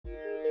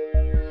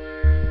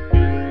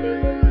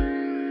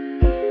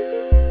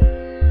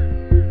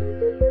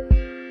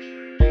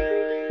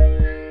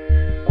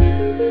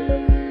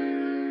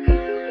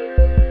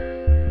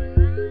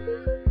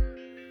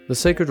The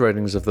sacred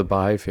writings of the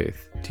Baha'i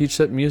Faith teach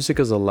that music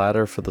is a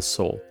ladder for the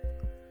soul.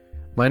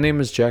 My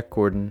name is Jack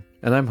Gordon,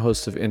 and I'm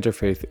host of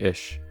Interfaith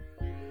Ish.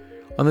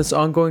 On this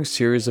ongoing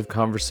series of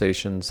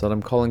conversations that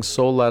I'm calling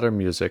Soul Ladder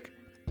Music,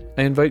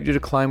 I invite you to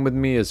climb with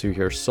me as you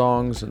hear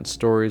songs and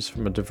stories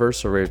from a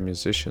diverse array of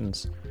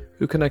musicians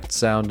who connect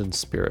sound and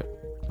spirit.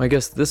 My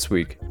guest this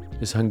week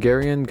is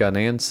Hungarian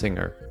Ghanaian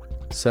singer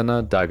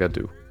Sena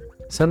Dagadu.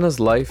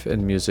 Sena's life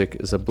and music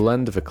is a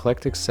blend of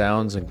eclectic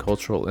sounds and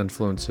cultural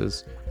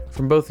influences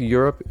from both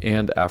Europe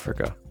and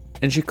Africa,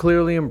 and she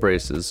clearly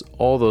embraces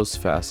all those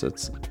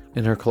facets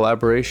in her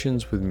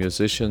collaborations with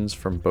musicians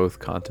from both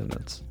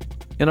continents.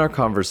 In our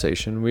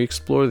conversation, we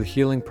explore the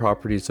healing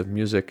properties of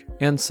music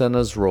and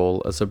Sena's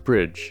role as a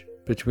bridge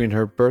between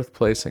her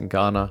birthplace in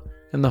Ghana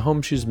and the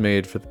home she's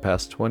made for the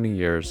past 20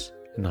 years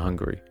in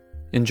Hungary.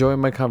 Enjoy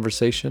my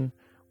conversation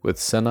with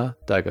Sena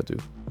Dagadu.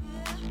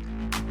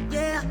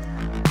 Yeah,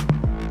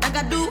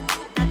 Dagadu.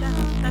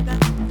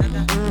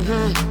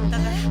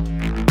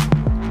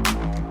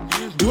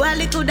 Do a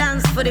little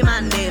dance for the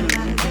man them.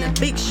 And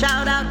a big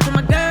shout out to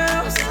my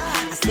girls.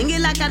 I sing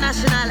it like a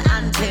national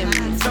anthem.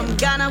 From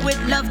Ghana with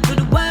love to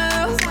the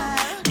world.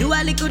 Do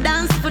a little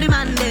dance for the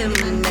man them.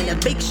 And a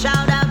big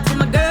shout out to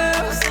my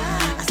girls.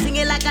 I sing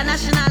it like a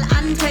national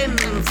anthem.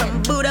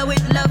 From Buddha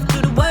with love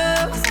to the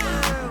world.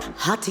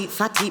 Hotty,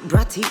 fatty,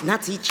 bratty,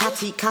 natty,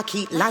 chatty,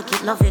 cocky, like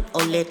it, love it,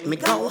 or let me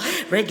go.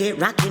 Reggae,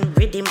 rockin',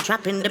 rhythm,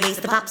 trapping the bass,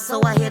 the pop,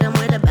 so I hit them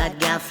with a bad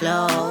girl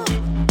flow.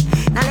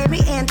 Now let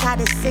me enter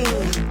the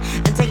scene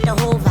and take the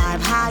whole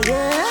vibe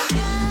higher.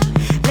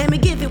 Let me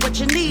give you what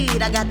you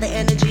need. I got the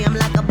energy, I'm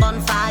like a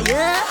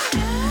bonfire.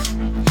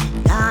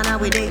 Ghana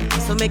with it,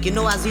 so make you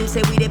know as you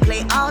say we dey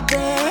play all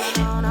day.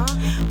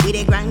 We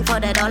dey grind for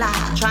the dollar,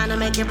 trying to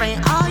make it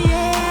rain, oh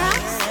yeah.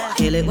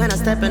 Kill it when I'm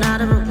stepping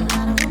out of the room.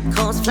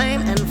 Cause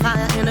flame and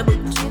fire in the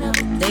booth.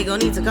 They gon'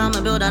 need to come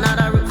and build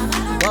another roof.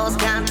 Walls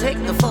can't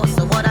take the force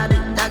of what I do.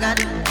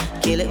 Dagadu.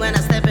 Kill it when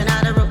I'm stepping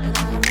out of the room.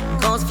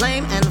 Cause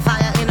flame and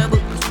fire in the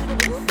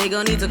booth. They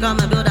gon' need to come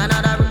and build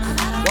another roof.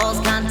 Walls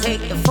can't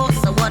take the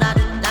force of what I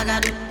do.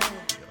 Dagadu.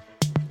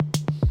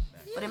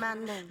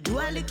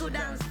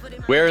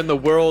 Where in the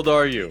world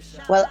are you?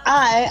 Well,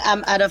 I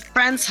am at a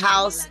friend's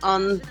house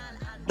on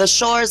the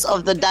shores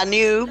of the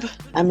Danube.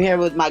 I'm here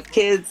with my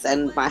kids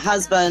and my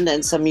husband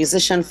and some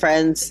musician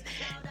friends.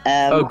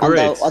 Oh,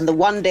 great. On the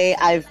one day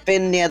I've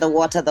been near the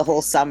water the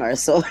whole summer,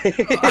 so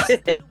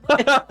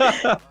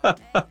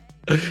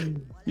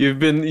You've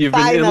been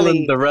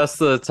inland the rest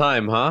of the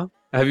time, huh?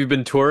 Have you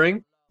been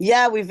touring?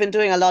 Yeah, we've been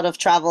doing a lot of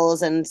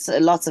travels and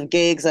lots of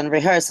gigs and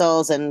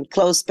rehearsals and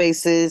closed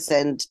spaces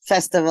and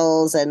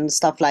festivals and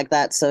stuff like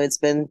that. So it's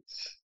been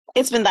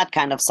that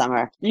kind of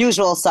summer,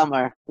 usual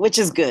summer, which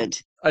is good.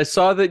 I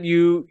saw that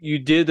you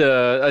did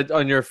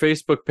on your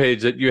Facebook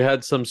page that you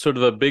had some sort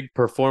of a big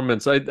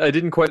performance. I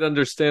didn't quite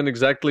understand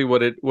exactly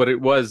what it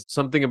was.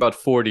 Something about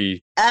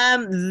 40.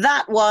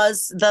 That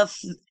was the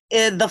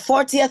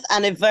 40th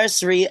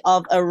anniversary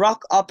of a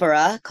rock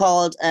opera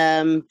called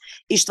István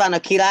a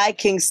Király,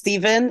 King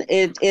Stephen.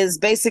 It is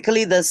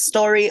basically the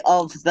story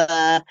of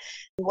the,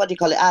 what do you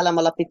call it,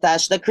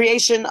 Államalapítás, the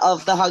creation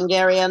of the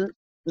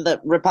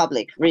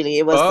Republic, really.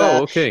 It was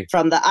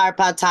from the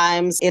ARPA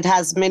times. It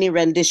has many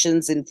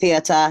renditions in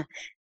theater,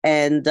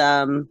 and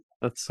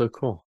that's so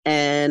cool.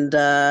 And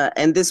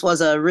this was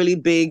a really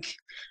big,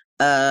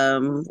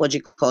 what do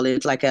you call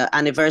it, like an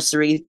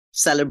anniversary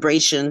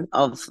celebration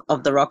of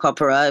the rock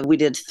opera. We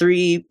did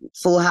 3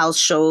 full house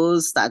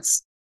shows.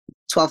 That's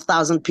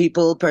 12,000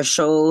 people per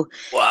show.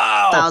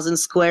 Wow. 1,000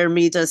 square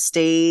meter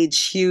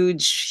stage,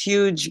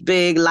 huge,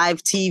 big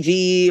live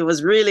TV. It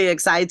was really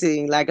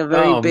exciting, like a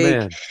very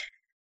big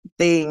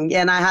thing.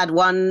 And I had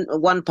one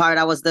part,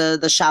 I was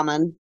the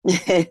shaman.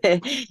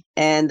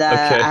 And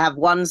I have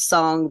one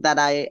song that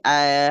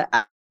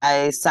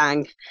I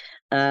sang,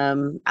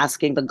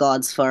 asking the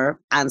gods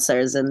for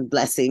answers and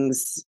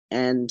blessings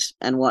and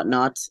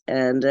whatnot.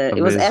 And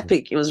it was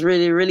epic. It was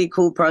really, really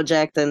cool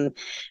project and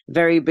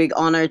very big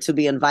honor to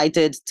be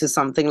invited to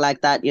something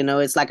like that. You know,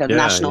 it's like a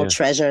national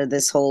treasure,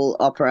 this whole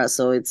opera.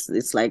 So it's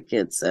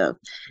a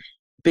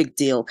big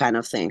deal kind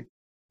of thing.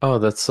 Oh,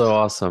 that's so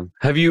awesome.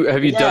 Have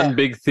you done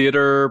big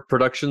theater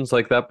productions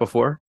like that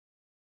before?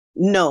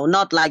 No,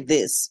 not like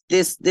this.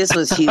 This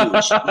was huge. No,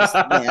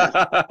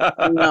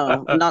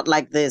 not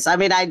like this. I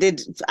mean, I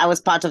was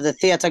part of the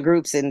theater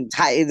groups in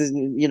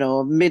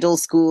middle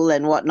school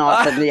and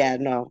whatnot. But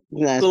no.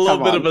 It's a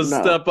little bit of a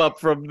step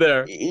up from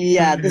there.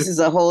 Yeah, this is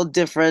a whole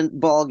different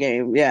ball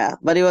game. Yeah,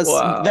 but it was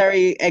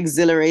very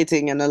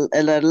exhilarating and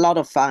a lot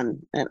of fun,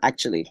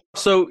 actually.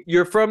 So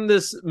you're from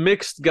this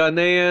mixed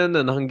Ghanaian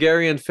and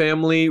Hungarian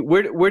family.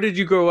 Where did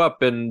you grow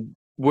up and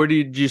where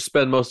did you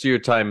spend most of your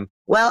time?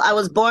 Well, I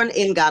was born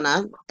in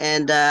Ghana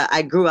and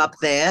I grew up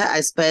there.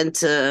 I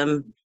spent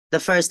the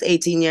first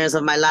 18 years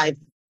of my life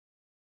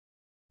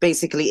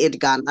basically in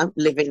Ghana,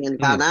 living in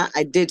Ghana.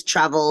 I did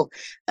travel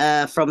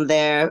from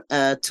there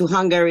to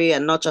Hungary,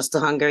 and not just to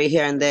Hungary,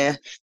 here and there,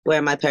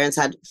 where my parents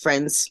had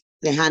friends.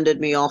 They handed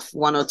me off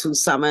 1 or 2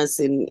 summers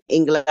in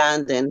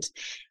England, and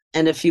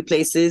and a few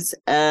places.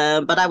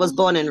 But I was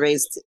born and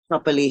raised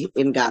properly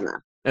in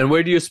Ghana. And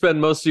where do you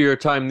spend most of your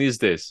time these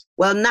days?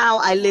 Well, now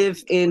I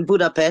live in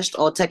Budapest,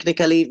 or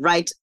technically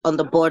right on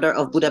the border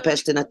of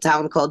Budapest in a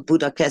town called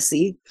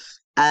Budakeszi.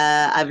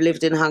 I've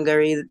lived in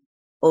Hungary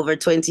over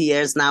 20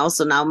 years now.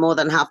 So now more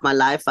than half my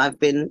life, I've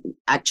been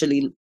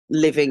actually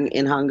living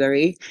in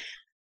Hungary,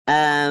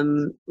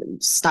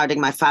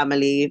 starting my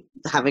family,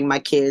 having my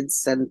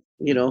kids, and,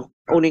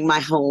 owning my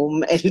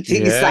home and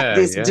things like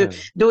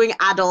this, doing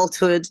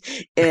adulthood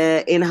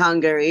in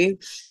Hungary.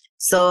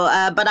 So,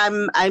 but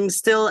I'm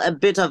still a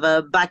bit of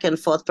a back and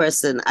forth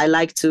person. I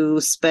like to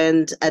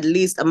spend at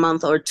least a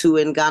month or two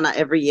in Ghana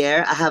every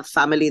year. I have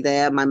family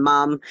there, my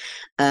mom,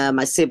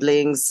 my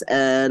siblings,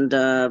 and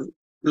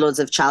loads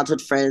of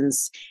childhood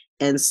friends.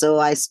 And so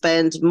I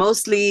spend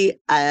mostly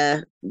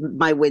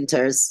my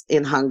winters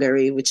in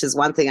Hungary, which is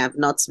one thing I've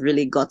not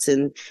really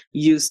gotten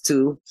used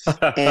to.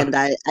 And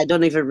I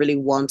don't even really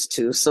want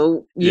to.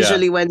 So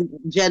usually when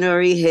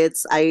January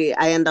hits, I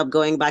end up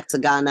going back to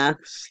Ghana.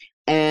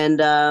 And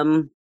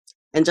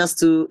just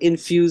to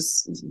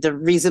infuse the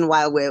reason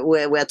why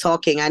we're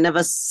talking, I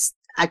never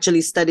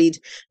actually studied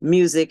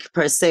music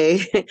per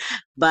se,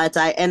 but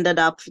I ended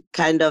up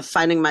kind of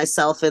finding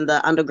myself in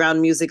the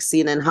underground music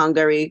scene in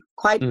Hungary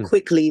quite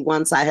quickly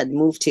once I had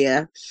moved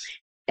here.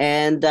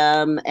 And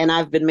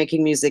I've been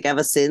making music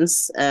ever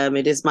since.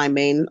 It is my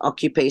main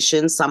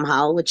occupation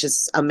somehow, which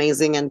is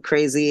amazing and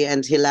crazy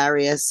and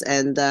hilarious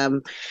and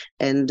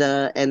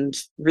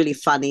really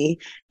funny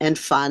and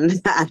fun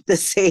at the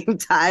same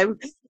time.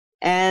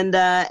 And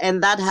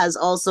that has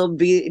also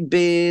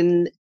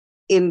been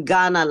in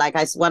Ghana. Like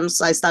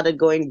once I started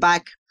going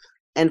back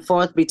and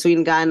forth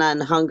between Ghana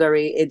and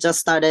Hungary, it just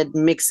started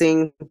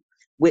mixing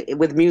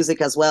with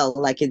music as well.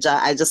 Like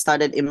I just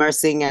started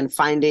immersing and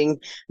finding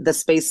the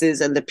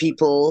spaces and the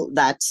people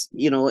that,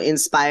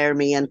 inspire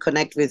me and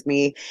connect with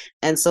me.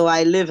 And so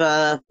I live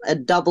a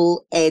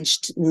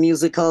double-edged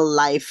musical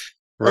life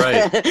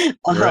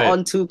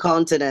on two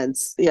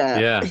continents.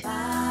 Yeah.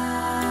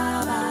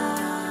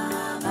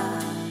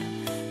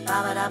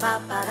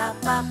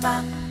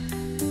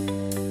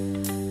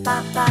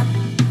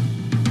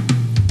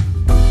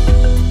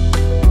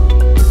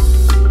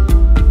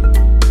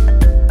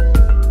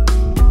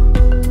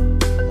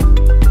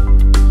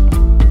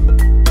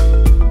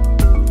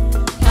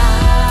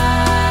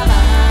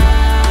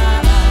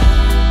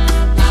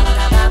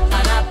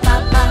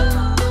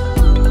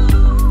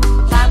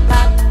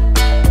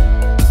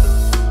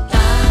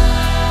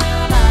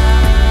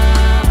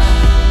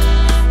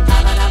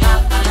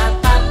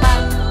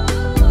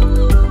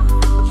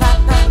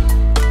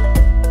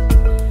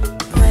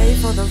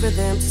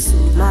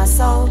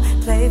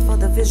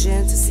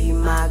 To see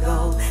my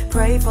goal.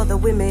 Pray for the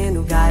women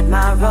who guide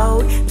my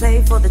road.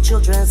 Play for the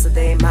children so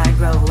they might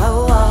grow.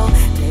 Oh,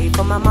 oh. Play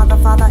for my mother,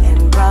 father,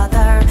 and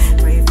brother.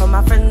 Pray for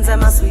my friends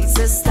and my sweet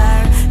sister.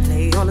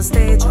 Play on the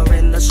stage or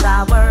in the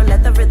shower.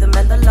 Let the rhythm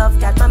and the love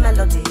guide my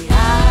melody.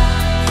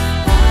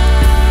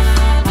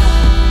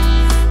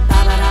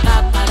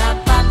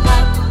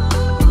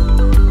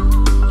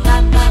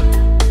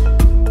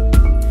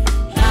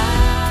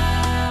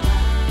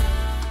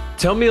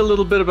 Tell me a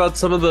little bit about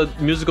some of the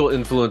musical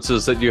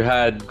influences that you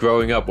had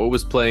growing up. What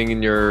was playing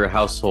in your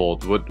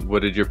household?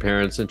 What did your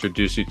parents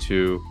introduce you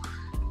to?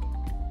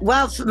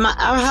 Well,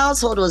 our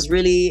household was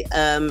really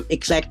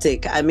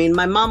eclectic. I mean,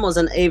 my mom was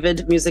an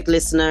avid music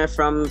listener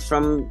from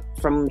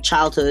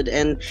childhood,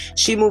 and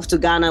she moved to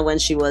Ghana when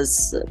she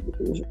was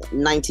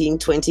 19,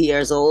 20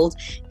 years old,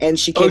 and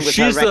she came with her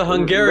she's the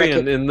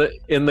Hungarian in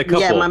the couple.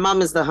 Yeah, my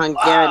mom is the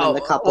Hungarian in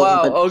the couple.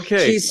 Wow, but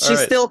okay. She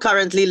still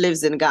currently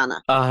lives in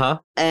Ghana. Uh-huh.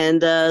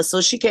 And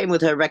so she came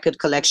with her record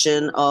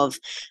collection of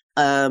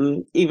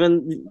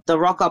even the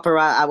rock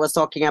opera I was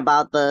talking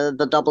about,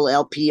 the double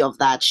LP of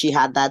that. She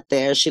had that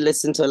there. She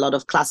listened to a lot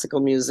of classical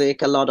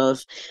music, a lot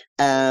of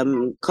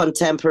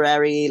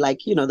contemporary, like,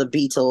 the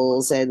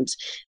Beatles and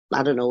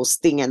I don't know,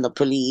 Sting and the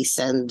Police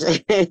and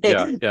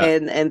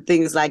and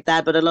things like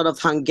that, but a lot of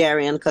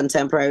Hungarian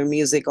contemporary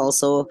music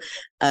also,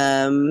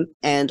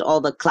 and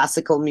all the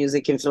classical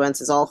music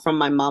influences, all from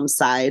my mom's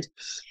side.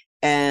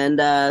 And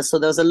so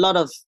there was a lot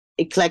of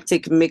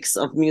eclectic mix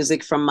of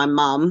music from my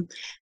mom.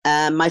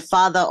 My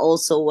father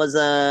also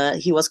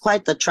he was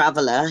quite the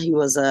traveler. He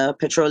was a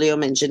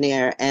petroleum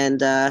engineer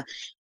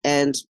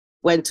and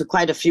went to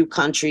quite a few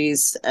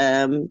countries,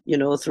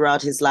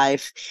 throughout his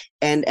life.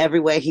 And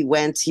everywhere he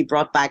went, he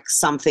brought back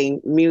something,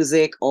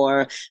 music,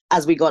 or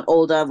as we got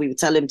older, we would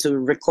tell him to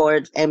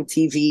record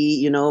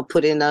MTV,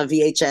 put in a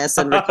VHS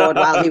and record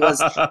while he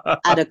was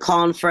at a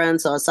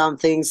conference or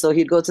something. So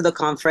he'd go to the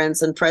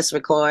conference and press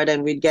record,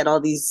 and we'd get all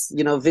these,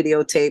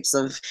 videotapes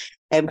of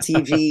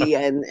MTV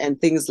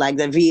and things like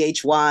the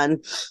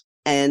VH1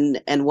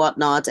 and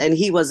whatnot. And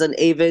he was an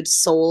avid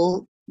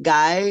soul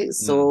guy,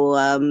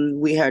 so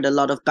we heard a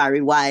lot of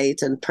Barry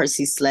White and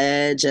Percy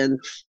Sledge and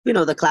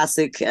the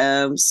classic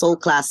soul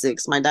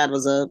classics. My dad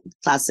was a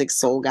classic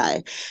soul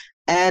guy.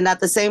 And at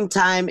the same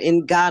time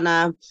in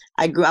Ghana,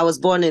 I was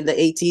born in the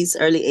 80s,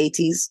 early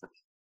 80s.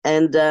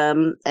 and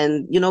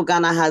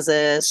Ghana has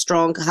a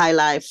strong high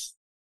life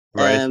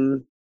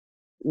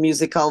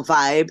musical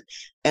vibe,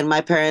 and my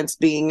parents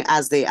being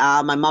as they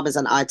are, my mom is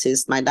an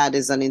artist, my dad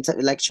is an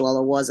intellectual,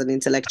 or was an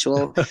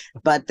intellectual,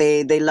 but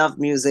they love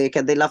music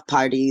and they love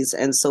parties.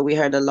 And so we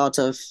heard a lot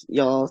of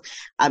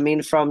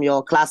from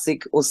your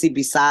classic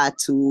Osibisa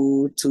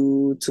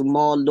to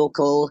more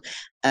local,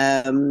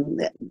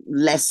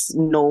 less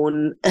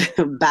known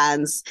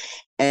bands.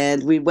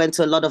 And we went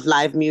to a lot of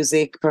live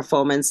music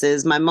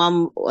performances. My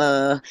mom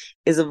was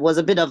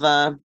a bit of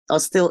a, or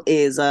still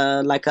is,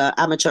 like an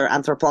amateur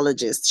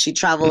anthropologist. She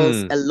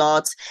travels a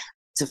lot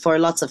for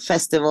lots of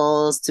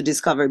festivals, to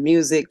discover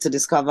music, to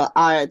discover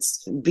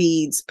arts,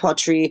 beads,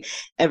 pottery,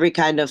 every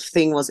kind of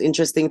thing was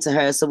interesting to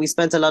her. So we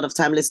spent a lot of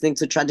time listening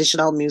to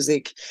traditional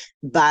music,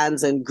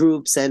 bands and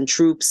groups and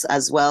troupes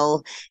as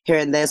well, here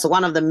and there. So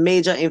one of the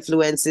major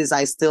influences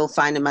I still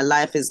find in my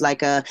life is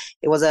it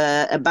was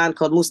a band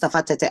called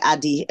Mustafa Tete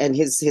Adi and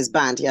his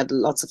band. He had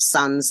lots of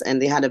sons, and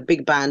they had a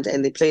big band,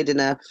 and they played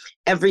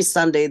every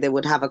Sunday they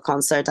would have a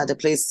concert at a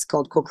place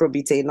called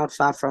Kokrobite, not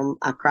far from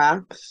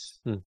Accra.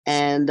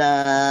 And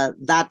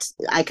that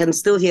I can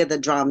still hear the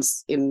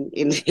drums in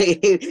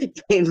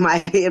my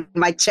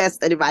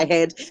chest and in my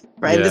head.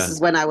 Right, yeah. This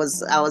is when I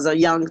was a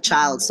young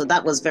child, so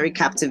that was very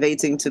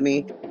captivating to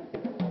me.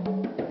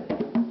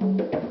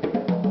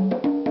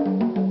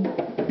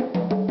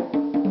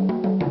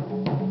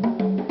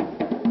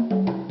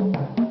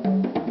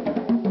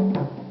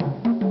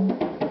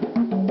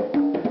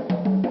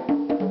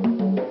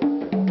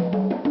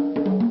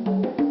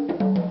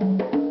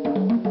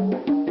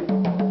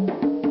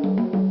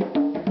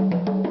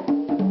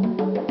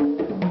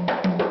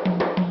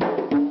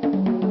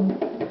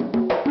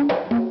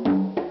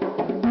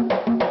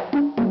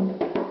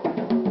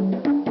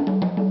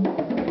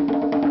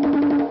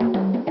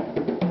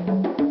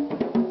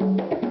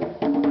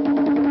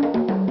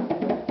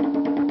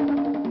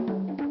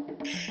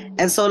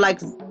 And so, like,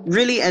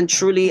 really and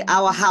truly,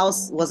 our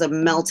house was a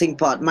melting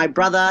pot. My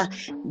brother,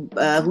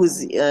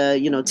 who's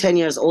 10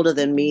 years older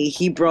than me,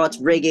 he brought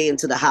reggae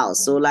into the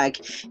house. So,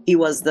 like, he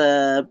was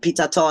the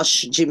Peter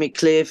Tosh, Jimmy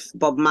Cliff,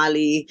 Bob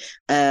Marley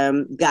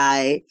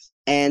guy.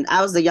 And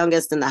I was the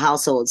youngest in the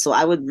household, so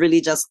I would really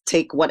just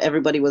take what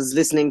everybody was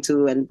listening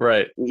to and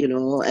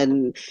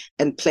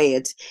and play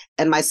it.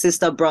 And my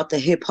sister brought the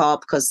hip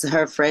hop because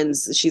her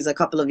friends, she's a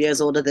couple of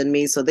years older than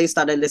me, so they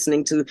started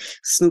listening to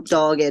Snoop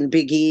Dogg and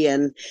Biggie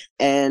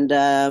and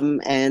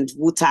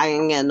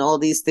Wu-Tang and all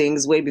these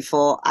things way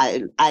before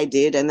I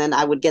did. And then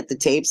I would get the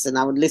tapes and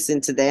I would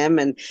listen to them.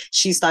 And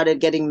she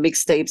started getting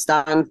mixtapes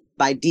done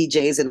by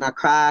DJs in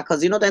Accra,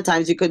 because that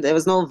times there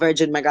was no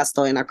Virgin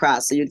Megastore in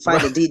Accra, so you'd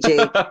find a DJ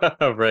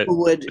right. who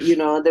would,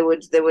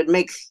 they would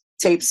make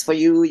tapes for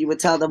you. You would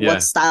tell them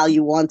what style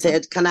you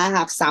wanted. Can I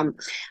have some,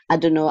 I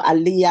don't know,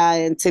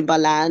 Aaliyah and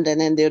Timbaland,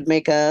 and then they would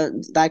make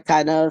that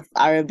kind of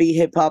R&B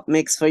hip hop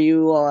mix for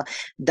you, or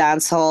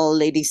dancehall,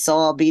 Lady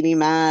Saw, Beanie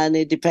Man.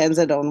 It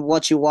depended on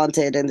what you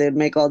wanted, and they'd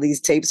make all these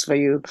tapes for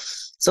you.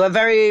 So a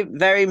very,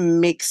 very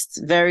mixed,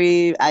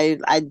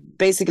 I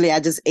basically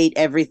just ate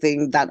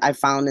everything that I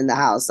found in the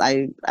house.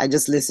 I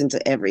just listened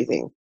to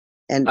everything.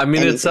 And I mean,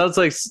 anything. It sounds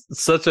like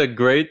such a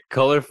great,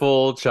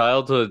 colorful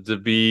childhood to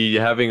be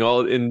having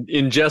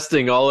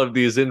ingesting all of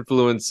these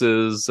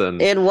influences.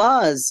 And it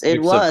was. And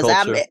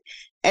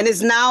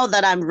it's now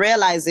that I'm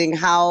realizing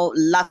how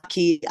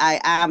lucky I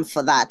am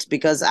for that,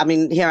 because I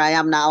mean, here I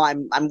am now.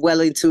 I'm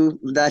well into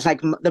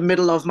the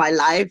middle of my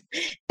life,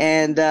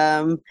 and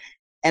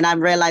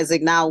I'm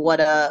realizing now what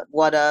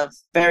a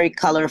very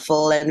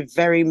colorful and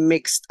very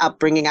mixed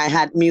upbringing I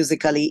had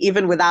musically,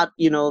 even without,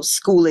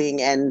 schooling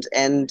and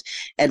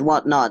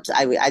whatnot.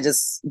 I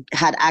just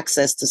had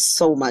access to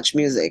so much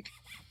music.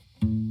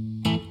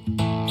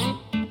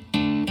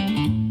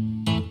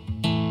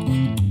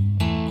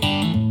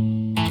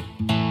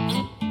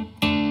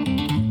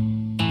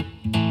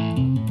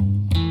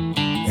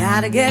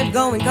 Gotta get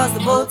going 'cause the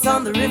boat's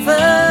on the river.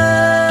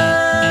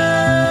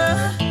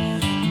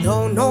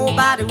 Don't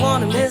nobody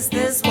wanna miss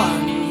this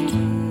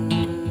one.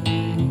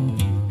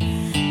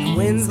 The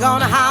wind's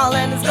gonna howl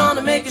and it's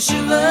gonna make you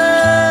shiver.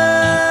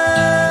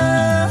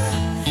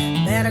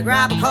 Better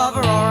grab a cover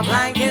or a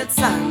blanket,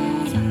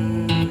 son.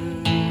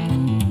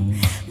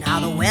 Now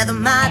the weather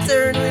might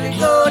turn really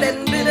cold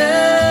and bitter,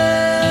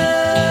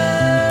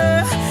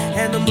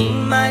 and the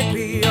moon might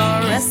be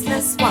your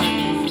restless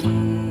one.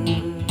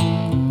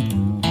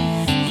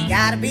 You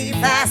gotta be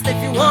fast if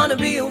you wanna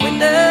be a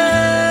winner.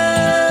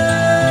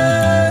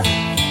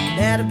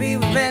 Better be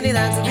with many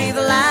than to be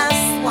the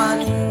last one.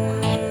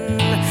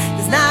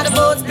 'Cause now the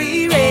boats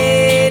be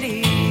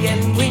ready,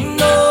 and we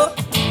know.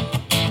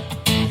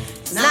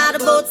 'Cause now the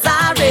boats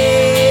are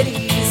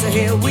ready, so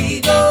here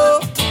we go.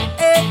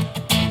 Hey.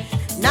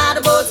 Now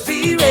the boats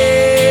be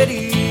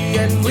ready,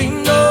 and we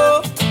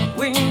know.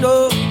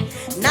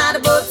 Now the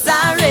boats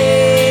are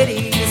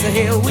ready, so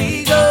here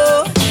we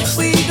go.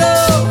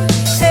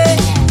 Hey.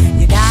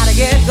 You gotta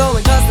get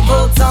going 'cause the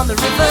boat's on the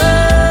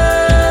river.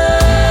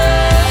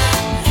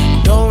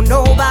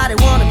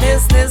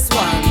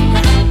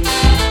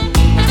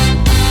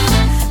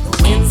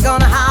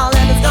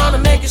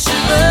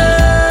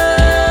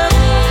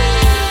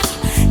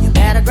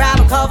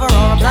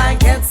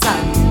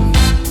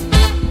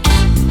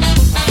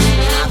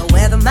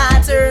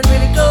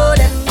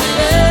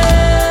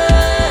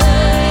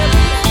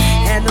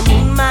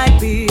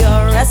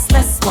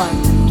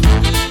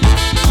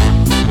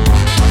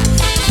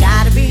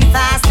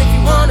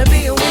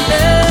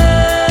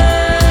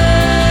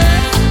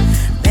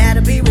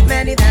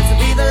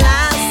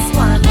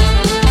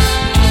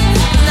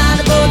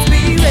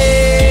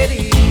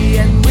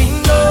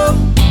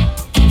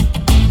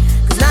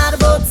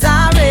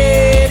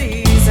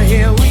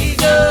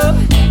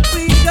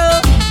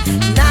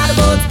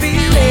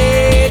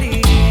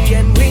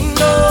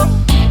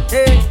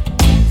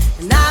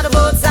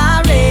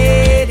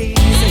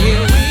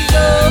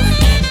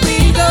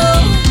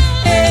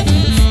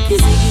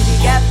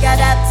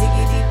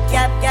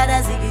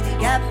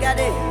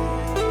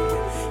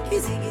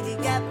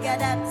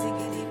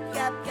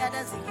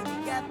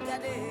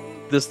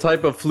 This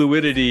type of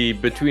fluidity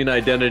between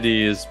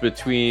identities,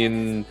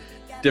 between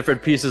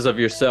different pieces of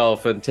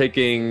yourself, and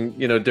taking,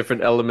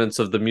 different elements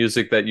of the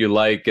music that you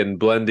like and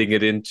blending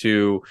it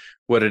into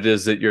what it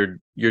is that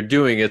you're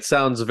doing. It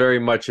sounds very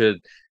much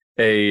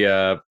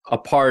a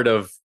part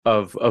of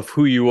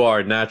who you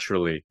are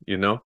naturally,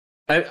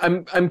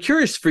 I'm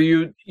curious for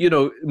you,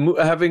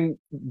 having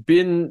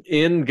been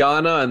in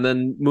Ghana and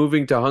then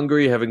moving to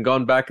Hungary, having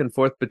gone back and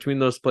forth between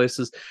those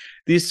places,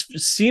 these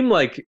seem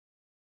like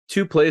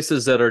two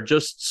places that are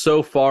just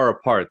so far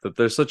apart, that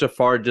they're such a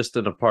far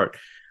distant apart.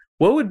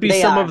 What would be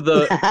some of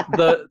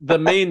the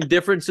main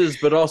differences,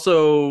 but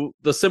also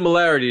the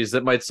similarities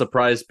that might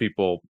surprise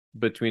people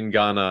between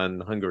Ghana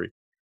and Hungary?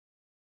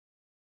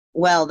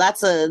 Well,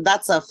 that's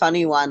a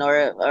funny one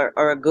or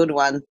a good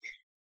one.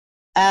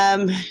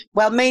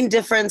 Well, main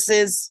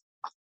differences,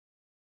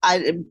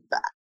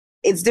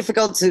 it's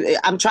difficult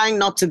I'm trying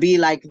not to be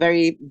like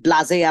very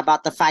blasé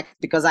about the fact,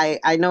 because I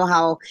know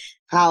how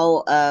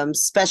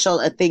special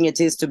a thing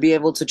it is to be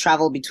able to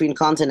travel between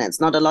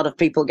continents. Not a lot of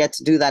people get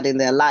to do that in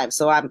their lives.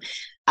 So I'm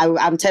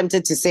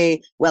tempted to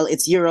say, well,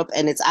 it's Europe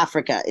and it's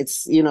Africa.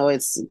 It's,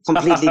 it's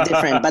completely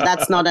different, but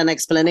that's not an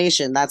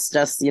explanation. That's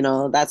just,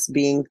 that's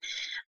being,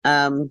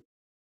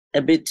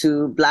 a bit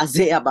too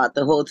blasé about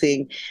the whole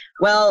thing.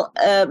 Well,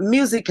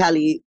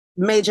 musically,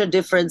 major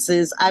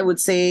differences, I would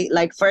say,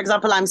 like, for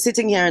example, I'm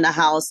sitting here in a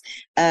house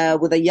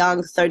with a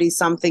young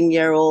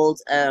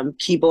 30-something-year-old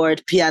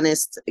keyboard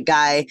pianist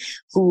guy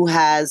who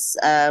has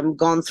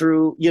gone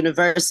through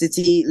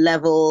university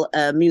level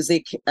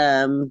music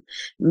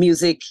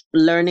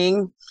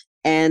learning.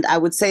 And I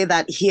would say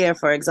that here,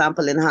 for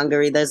example, in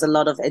Hungary, there's a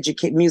lot of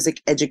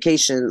music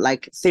education,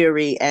 like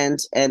theory and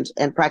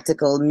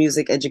practical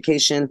music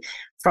education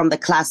from the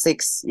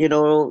classics,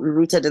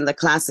 rooted in the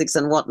classics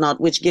and whatnot,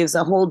 which gives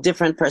a whole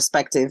different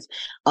perspective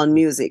on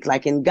music.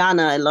 Like in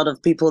Ghana, a lot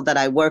of people that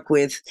I work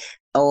with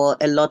or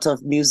a lot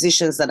of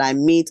musicians that I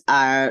meet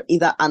are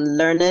either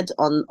unlearned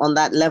on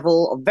that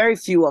level, or very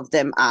few of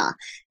them are.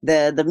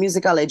 The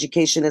musical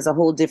education is a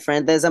whole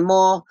different. There's a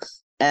more,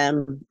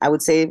 I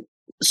would say,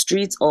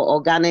 street or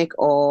organic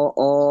or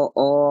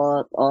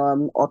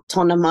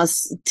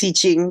autonomous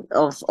teaching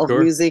of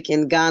Sure. music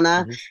in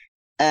Ghana.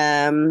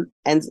 Mm-hmm.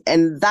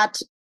 And that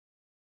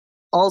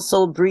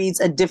also breeds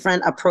a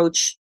different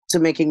approach to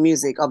making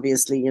music,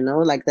 obviously,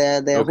 like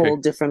there are whole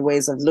different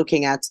ways of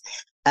looking at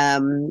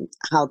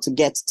how to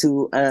get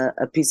to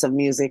a piece of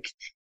music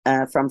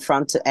from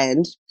front to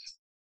end.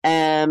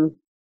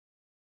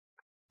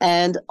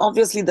 And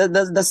obviously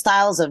the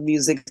styles of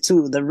music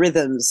too, the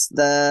rhythms,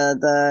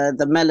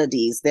 the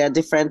melodies, they're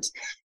different.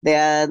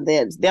 They're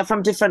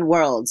from different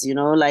worlds,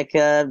 like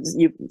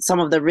some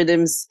of the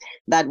rhythms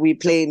that we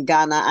play in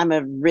Ghana. I'm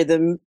a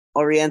rhythm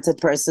oriented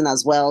person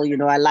as well.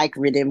 I like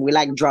rhythm. We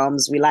like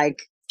drums. We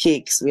like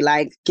kicks. We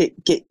like kick.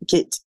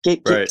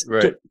 Right.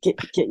 Kick.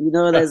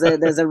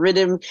 There's a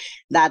rhythm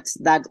that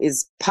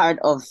is part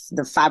of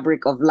the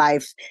fabric of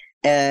life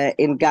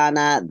in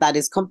Ghana that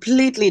is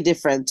completely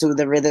different to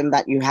the rhythm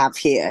that you have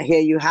here.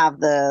 Here you have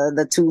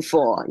the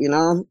 2/4,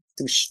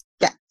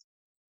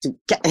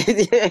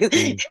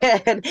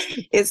 and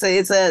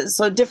it's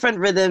so different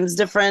rhythms,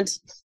 different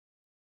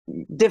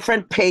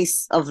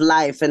pace of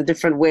life and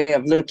different way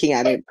of looking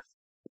at it.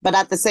 But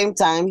at the same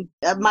time,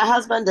 my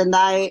husband and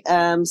I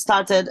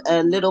started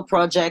a little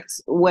project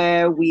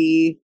where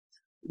we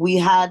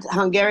had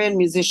Hungarian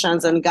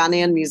musicians and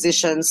Ghanaian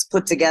musicians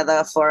put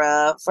together for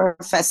a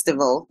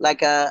festival,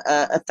 like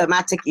a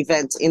thematic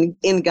event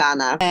in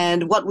Ghana.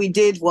 And what we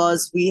did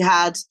was we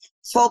had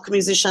folk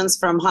musicians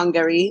from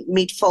Hungary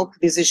meet folk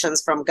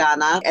musicians from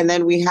Ghana, and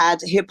then we had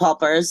hip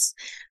hoppers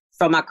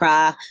from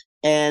Accra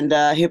and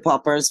hip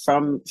hoppers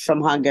from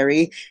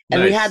Hungary,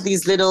 and we had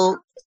these little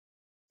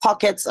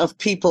pockets of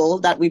people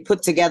that we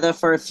put together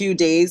for a few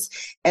days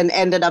and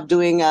ended up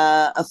doing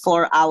a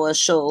 4-hour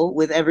show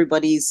with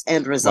everybody's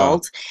end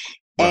result.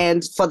 Wow.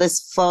 And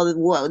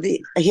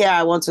here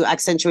I want to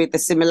accentuate the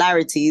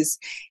similarities.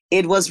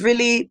 It was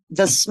really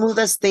the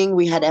smoothest thing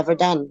we had ever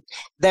done.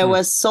 It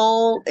was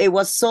so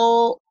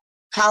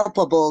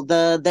palpable,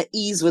 the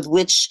ease with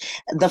which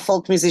the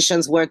folk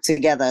musicians worked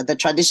together, the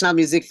traditional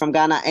music from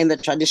Ghana and the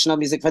traditional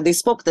music, but they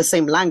spoke the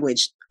same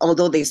language,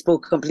 although they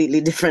spoke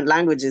completely different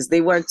languages.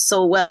 They worked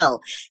so well.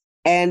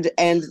 And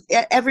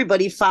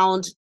everybody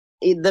found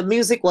the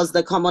music was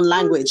the common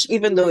language,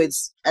 even though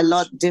it's a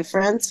lot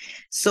different.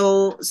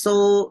 So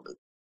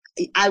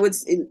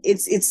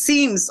it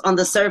seems on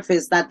the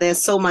surface that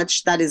there's so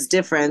much that is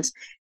different.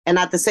 And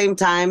at the same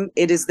time,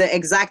 it is the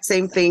exact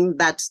same thing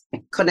that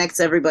connects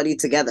everybody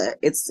together.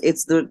 It's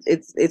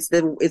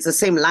the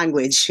same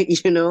language,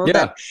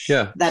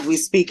 that we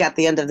speak at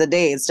the end of the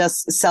day. It's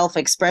just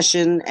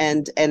self-expression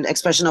and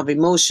expression of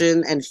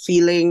emotion and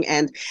feeling.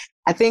 And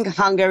I think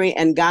Hungary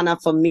and Ghana,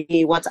 for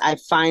me, what I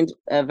find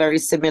very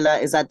similar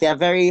is that they're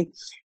very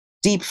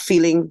deep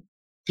feeling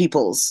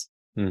peoples.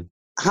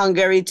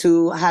 Hungary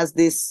too has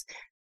this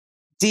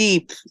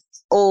deep,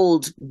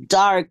 old,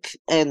 dark,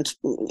 and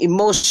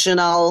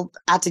emotional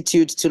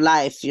attitude to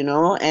life, you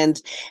know,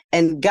 and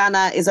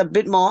Ghana is a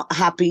bit more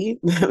happy,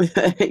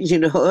 you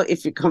know,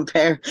 if you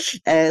compare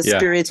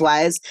spirit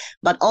wise,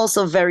 but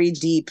also very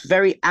deep,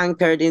 very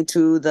anchored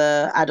into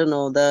the, I don't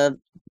know, the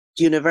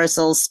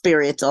universal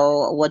spirit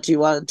or what you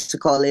want to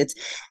call it.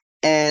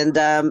 And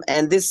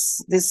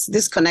this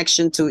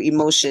connection to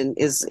emotion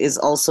is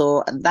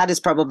also, that is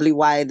probably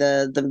why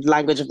the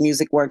language of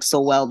music works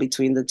so well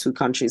between the two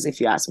countries, if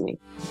you ask me.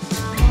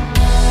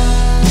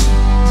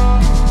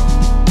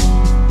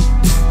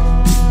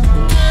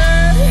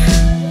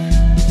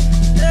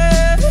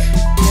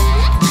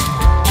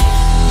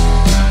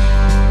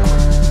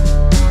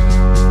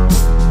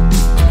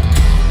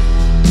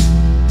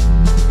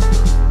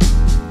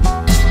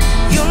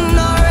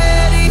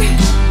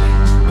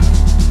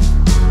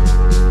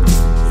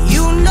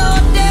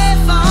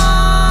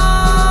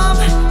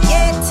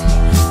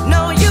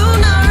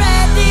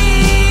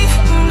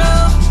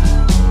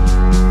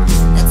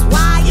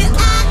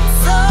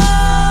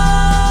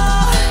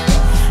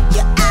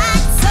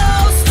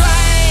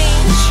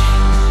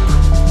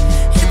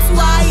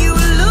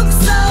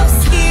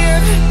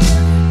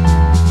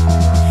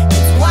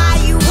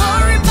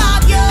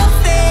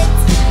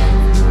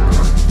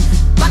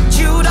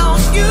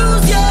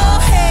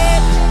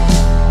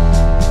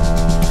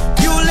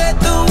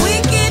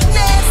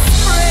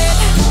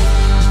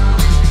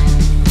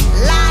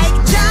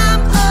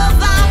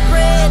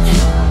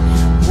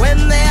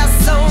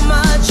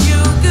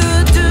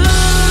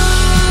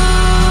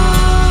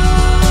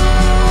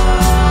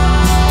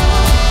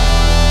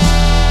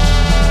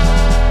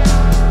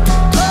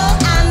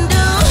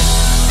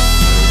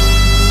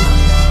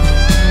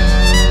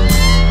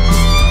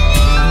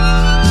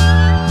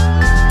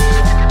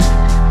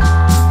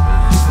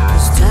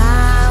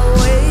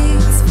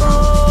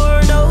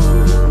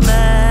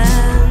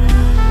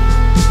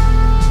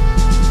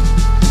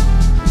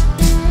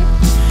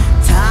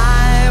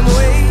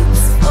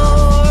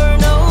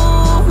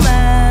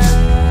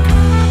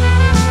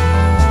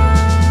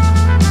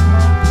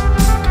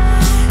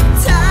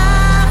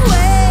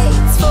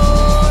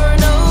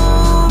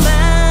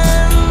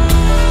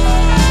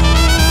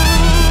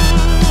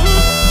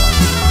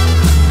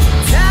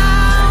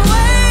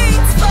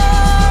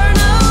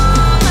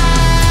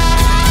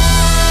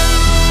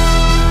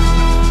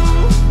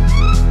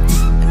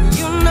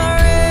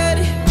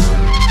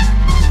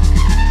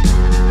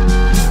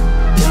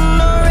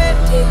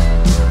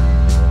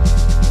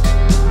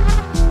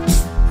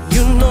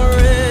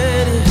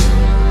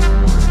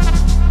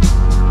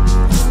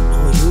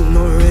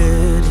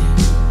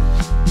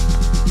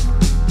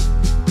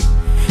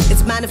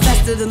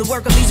 In the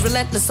work of these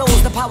relentless souls,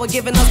 the power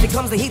given us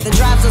becomes the heat that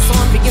drives us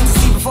on. Begin to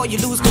see before you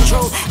lose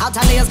control. Our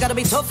layers gotta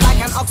be tough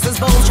like an ox's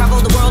bones. Travel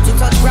the world to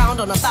touch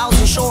ground on 1,000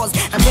 shores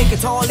and take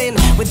it all in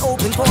with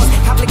open pores.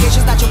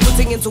 Complications that you're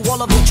putting into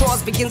all of your chores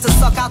begin to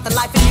suck out the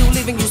life in you,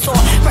 leaving you sore.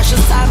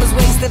 Precious time is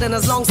wasted and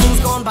as long since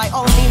gone. By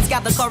all means,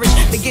 gather courage,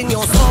 begin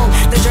your song.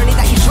 The journey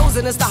that you've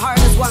chosen is the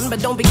hardest one,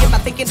 but don't begin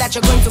by thinking that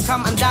you're going to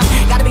come undone.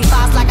 Gotta be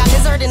fast like a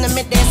lizard in the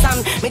midday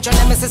sun. Meet your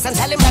nemesis and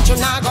tell him that you're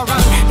not gonna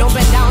run. Don't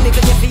bend down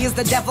even if he is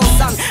the devil's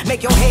son.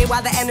 Make your hay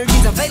while the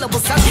energy's available,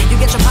 son. You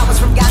get your powers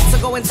from God, so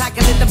go and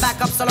tackle it. The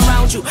backups all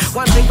around you.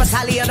 One big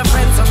battalion of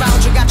friends around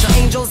you. Got your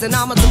angels and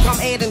armor to come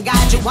aid and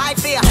guide you. Why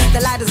fear?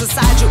 The light is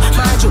inside you.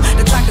 Mind you,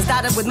 the track is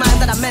dotted with minds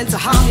that are meant to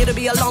harm you. To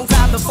be a long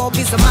time before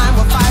peace of mind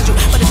will find you.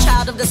 But the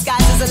child of the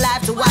skies is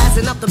alive to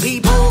wisen up the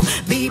people.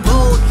 Be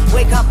bold,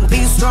 wake up and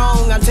be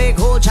strong and take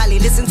hold, Charlie.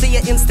 Listen to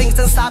your instincts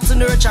and start to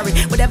nurture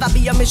it. Whatever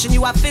be your mission,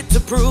 you are fit to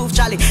prove,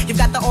 Charlie. You've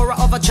got the aura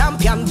of a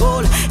champion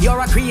bull. You're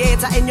a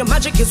creator and your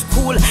magic is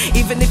cool.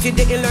 Even if you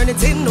didn't learn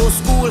it in no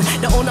school,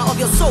 the owner of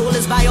your soul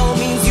is by all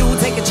means you.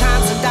 Take a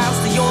chance and dance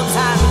to your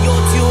time and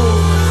your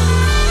tune.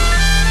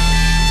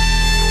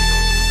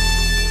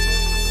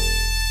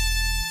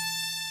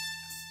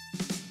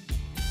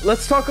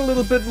 Let's talk a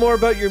little bit more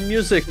about your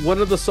music. One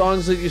of the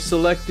songs that you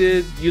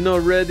selected, You Know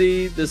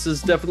Ready, this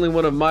is definitely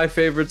one of my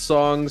favorite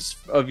songs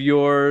of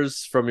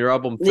yours from your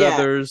album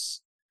Feathers.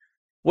 Yeah.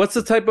 What's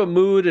the type of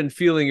mood and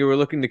feeling you were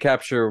looking to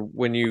capture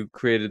when you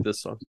created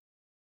this song?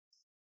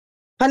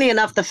 Funny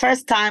enough, the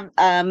first time,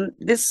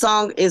 this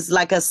song is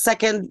like a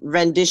second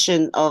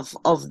rendition of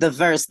the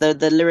verse,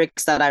 the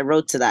lyrics that I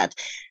wrote to that.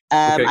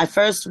 Okay. I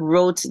first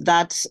wrote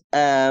that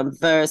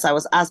verse. I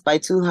was asked by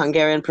two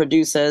Hungarian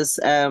producers,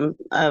 a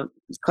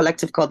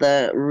collective called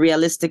the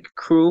Realistic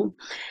Crew.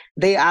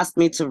 They asked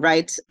me to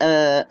write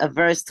a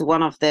verse to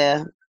one of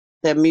their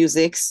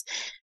musics.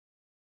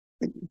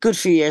 Good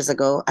few years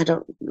ago. I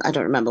don't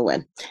remember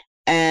when.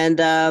 And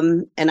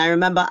I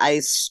remember I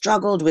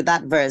struggled with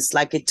that verse.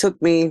 Like it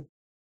took me,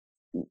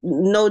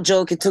 no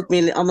joke, it took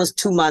me almost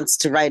 2 months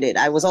to write it.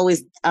 I was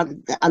always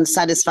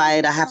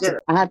unsatisfied. I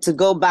had to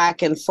go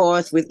back and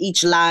forth with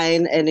each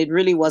line, and it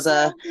really was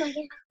a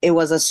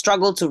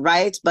struggle to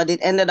write, but it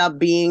ended up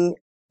being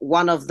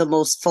one of the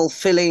most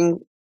fulfilling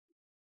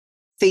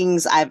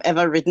things I've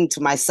ever written to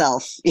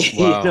myself. Wow.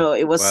 You know,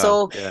 it was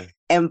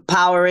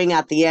empowering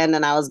at the end.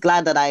 And I was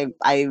glad that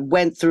I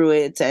went through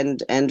it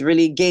and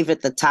really gave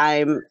it the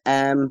time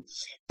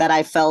that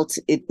I felt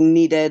it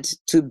needed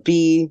to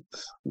be.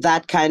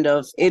 That kind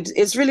of,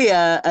 it's really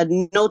a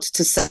note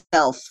to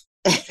self.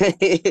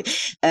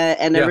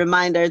 And a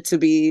reminder to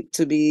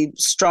be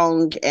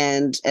strong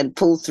and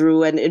pull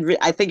through. And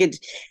I think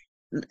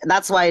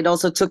that's why it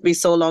also took me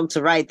so long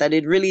to write, that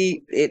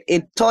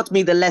it taught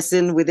me the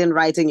lesson within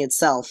writing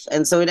itself.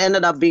 And so it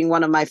ended up being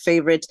one of my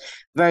favorite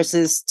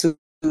verses to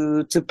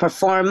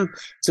perform,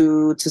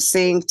 to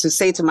sing, to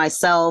say to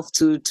myself,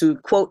 to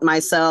quote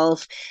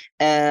myself.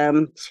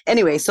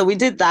 Anyway, so we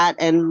did that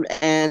and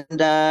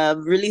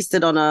released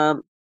it on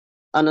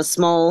a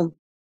small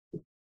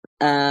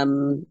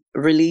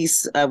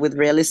release with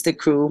Realistic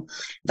Crew.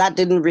 That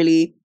didn't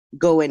really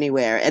go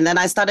anywhere. And then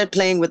I started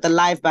playing with the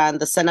live band,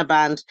 the Sena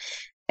band,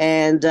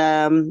 and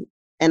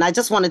I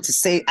just wanted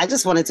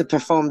to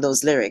perform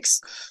those lyrics.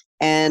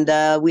 And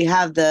we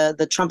have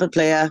the trumpet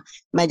player,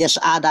 Megesh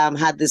Adam,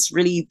 had this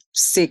really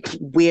sick,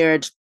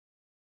 weird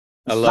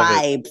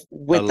vibe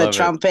with the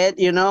trumpet,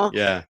 you know?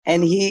 Yeah.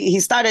 And he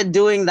started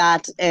doing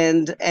that,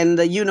 and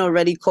the You Know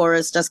Ready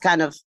chorus just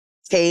kind of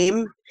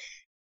came.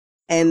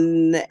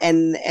 And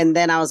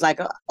then I was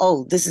like,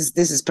 oh, this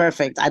is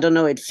perfect. I don't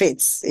know, it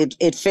fits.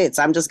 It fits.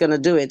 I'm just gonna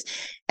do it.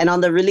 And on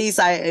the release,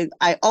 I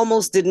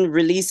almost didn't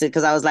release it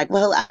because I was like,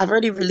 well, I've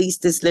already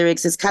released this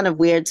lyrics. It's kind of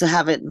weird to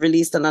have it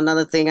released on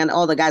another thing. And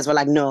all the guys were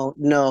like, no,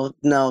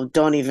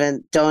 don't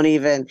even.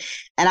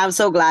 And I'm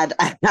so glad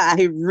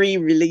I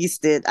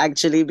re-released it,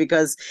 actually,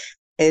 because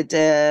it's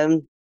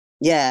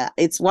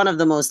one of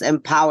the most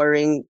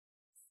empowering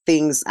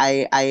things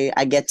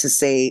I get to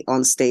say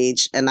on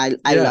stage, and I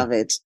love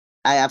it.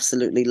 I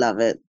absolutely love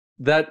it.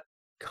 That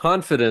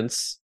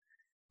confidence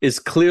is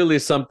clearly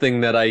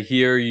something that I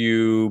hear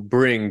you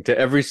bring to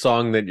every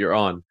song that you're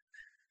on.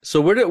 So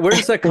where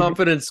does that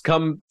confidence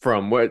come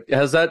from? What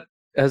has that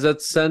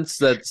sense,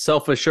 that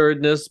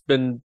self-assuredness,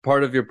 been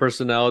part of your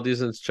personality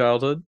since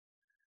childhood?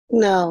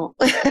 No.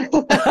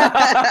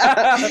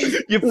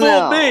 You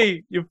fooled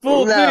me. You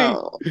fooled me.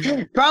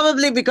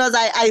 Probably because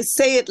I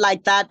say it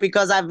like that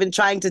because I've been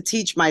trying to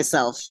teach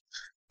myself.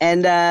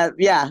 And I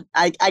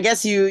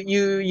guess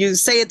you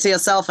say it to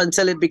yourself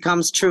until it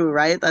becomes true,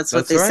 right? That's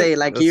what they say.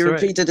 Like, you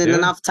repeat it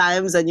enough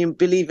times and you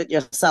believe it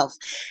yourself.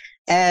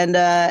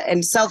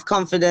 And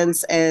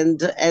self-confidence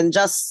and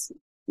just,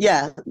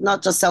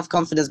 not just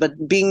self-confidence,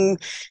 but being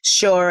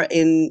sure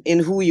in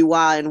who you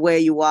are and where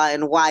you are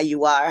and why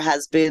you are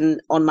has been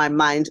on my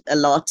mind a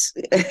lot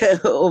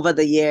over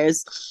the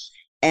years.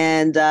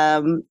 And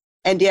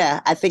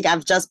I think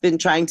I've just been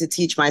trying to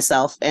teach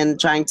myself and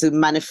trying to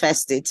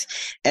manifest it.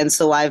 And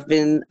so I've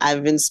been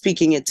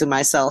speaking it to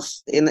myself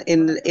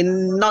in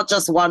not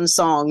just one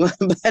song,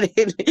 but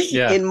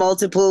in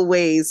multiple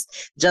ways,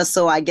 just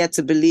so I get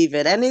to believe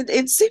it. And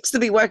it seems to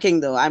be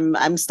working, though.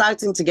 I'm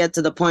starting to get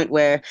to the point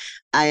where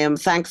I am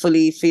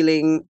thankfully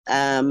feeling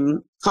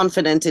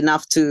confident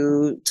enough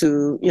to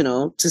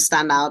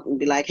stand out and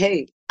be like,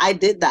 hey, I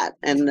did that,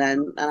 and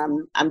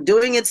I'm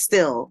doing it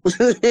still,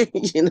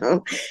 you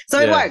know.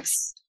 So it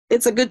works.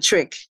 It's a good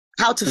trick.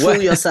 How to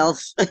fool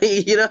yourself,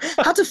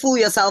 how to fool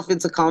yourself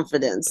into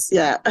confidence.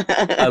 Yeah.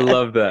 I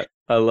love that.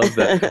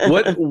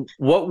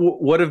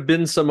 What have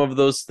been some of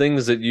those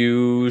things that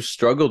you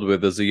struggled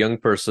with as a young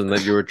person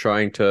that you were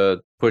trying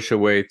to push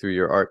away through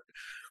your art?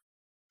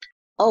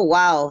 Oh,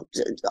 wow.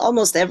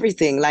 Almost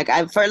everything. Like,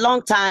 for a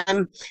long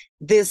time,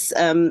 this,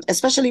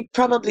 especially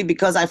probably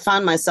because I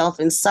found myself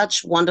in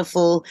such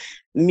wonderful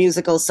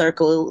musical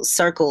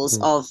circles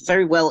of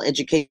very well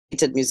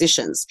educated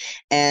musicians,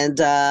 and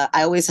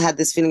I always had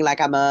this feeling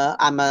like I'm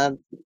a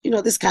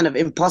this kind of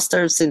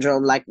imposter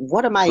syndrome. Like,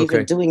 what am I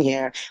even doing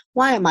here?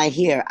 Why am I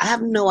here? I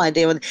have no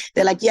idea.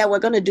 They're like, yeah, we're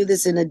gonna do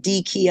this in a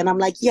D key, and I'm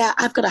like, yeah,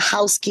 I've got a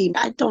house key.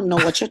 I don't know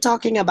what you're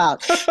talking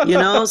about, so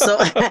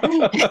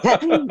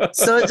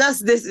so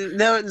just this.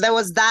 There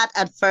was that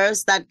at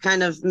first that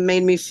kind of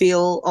made me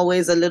feel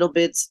always a little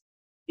bit,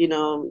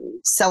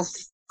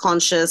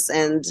 self-conscious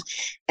and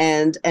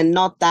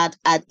not that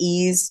at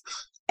ease,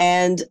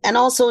 and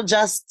also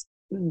just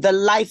the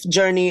life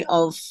journey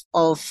of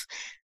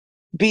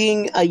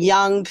being a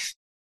young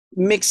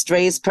mixed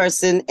race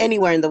person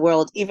anywhere in the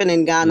world, even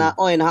in Ghana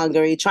or in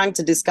Hungary, trying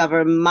to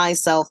discover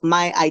myself,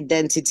 my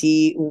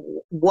identity,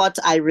 what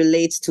I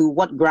relate to,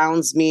 what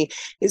grounds me.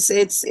 It's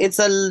a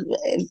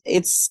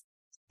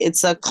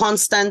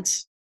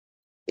constant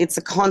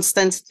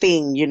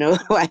thing,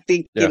 I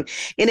think in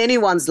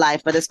anyone's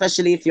life, but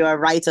especially if you're a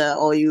writer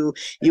or you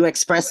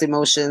express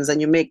emotions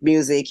and you make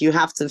music, you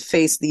have to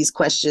face these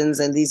questions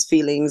and these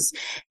feelings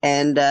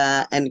and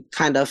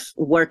kind of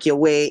work your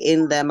way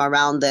in them,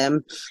 around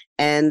them.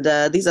 And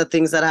these are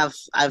things that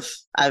I've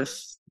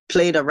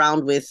played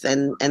around with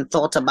and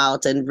thought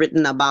about and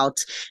written about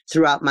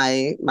throughout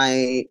my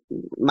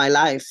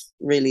life,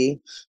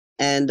 really.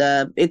 And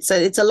it's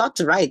a lot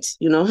to write,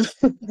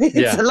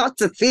 it's a lot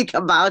to think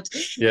about.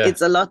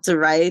 It's a lot to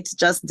write,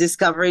 just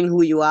discovering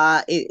who you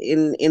are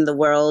in the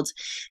world.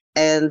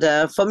 And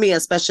for me,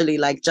 especially,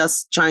 like,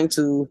 just trying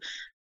to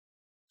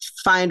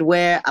find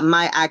where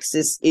my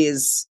axis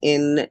is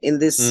in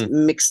this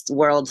mixed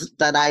world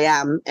that I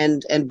am,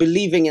 and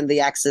believing in the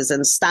axis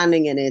and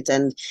standing in it,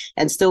 and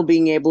still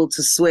being able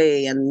to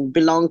sway and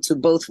belong to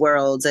both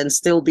worlds and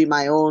still be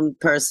my own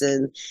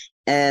person,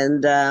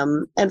 and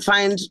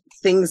find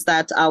things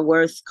that are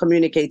worth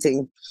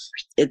communicating.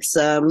 It's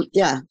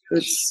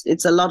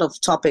it's a lot of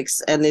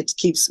topics, and it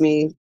keeps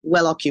me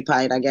well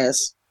occupied, I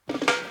guess.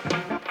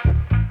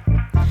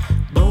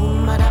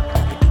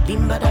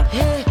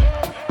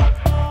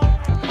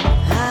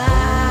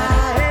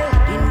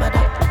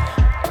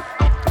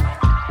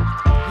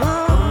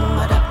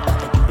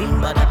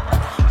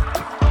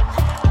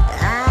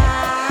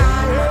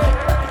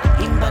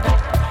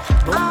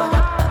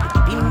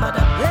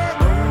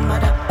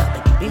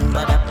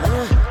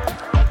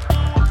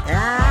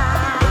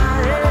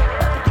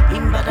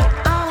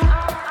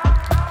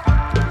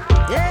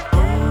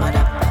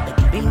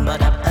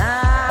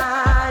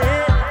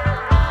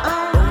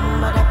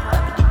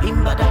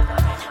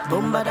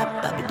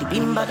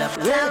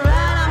 Yeah,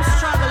 right, I'm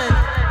struggling.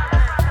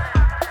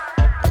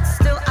 But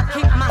still, I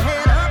keep my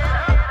head up.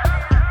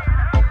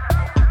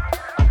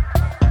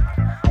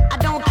 I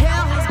don't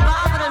care who's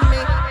bothering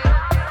me.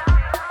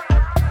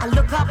 I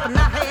look up and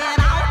I head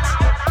out.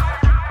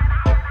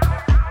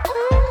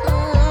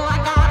 Ooh, I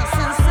got a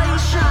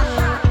sensation.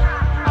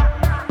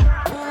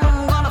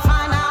 I'm gonna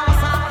find out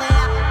what's out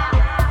there.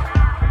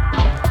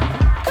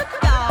 Good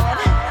God,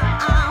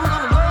 I'm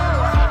gonna go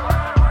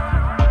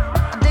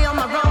a day on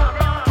my road.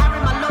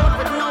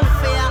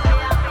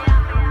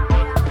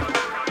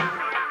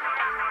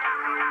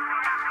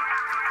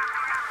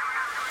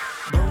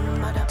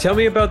 Tell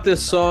me about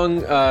this song,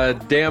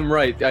 Damn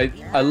Right.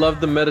 I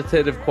love the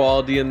meditative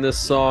quality in this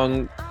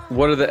song.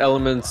 What are the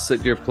elements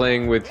that you're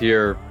playing with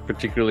here,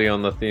 particularly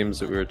on the themes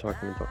that we were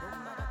talking about?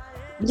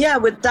 Yeah,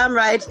 with Damn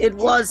Right, it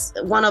was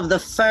one of the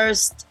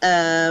first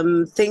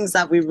things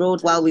that we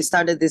wrote while we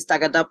started this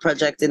Dagadu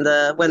project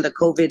when the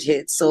COVID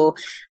hit. So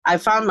I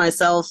found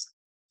myself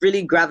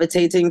really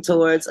gravitating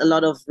towards a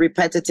lot of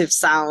repetitive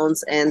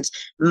sounds and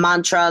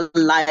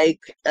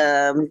mantra-like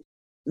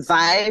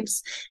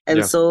vibes,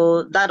 and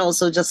so that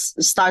also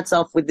just starts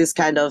off with this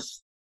kind of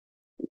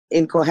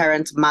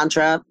incoherent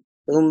mantra,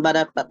 boom ba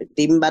da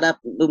dim ba da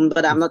boom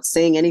ba da. I'm not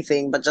saying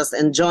anything, but just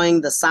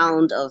enjoying the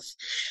sound of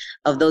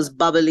those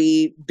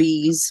bubbly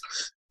bees,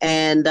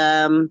 and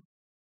I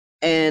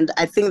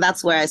think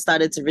that's where I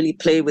started to really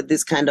play with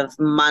this kind of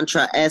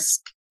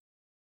mantra-esque,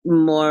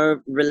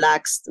 more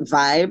relaxed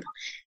vibe.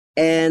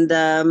 And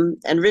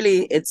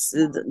really, it's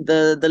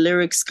the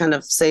lyrics kind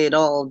of say it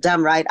all.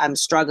 Damn right, I'm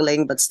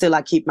struggling, but still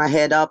I keep my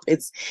head up.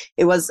 It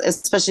was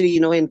especially,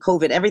 in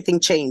COVID, everything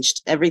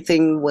changed.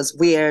 Everything was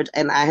weird,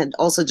 and I had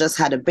also just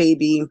had a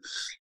baby,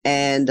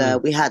 and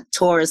we had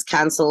tours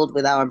canceled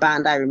with our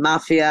band Irie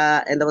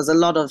Mafia, and there was a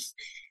lot of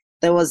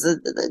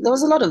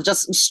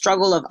just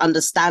struggle of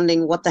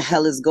understanding what the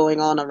hell is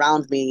going on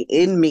around me,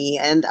 in me,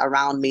 and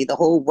around me. The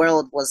whole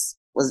world was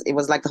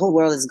like the whole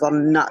world has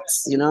gone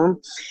nuts,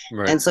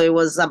 Right. And so it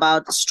was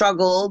about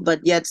struggle, but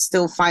yet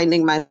still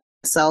finding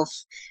myself,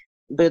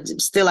 but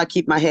still I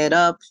keep my head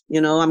up,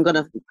 I'm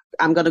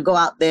gonna go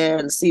out there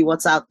and see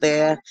what's out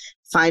there,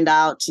 find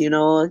out,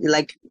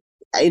 like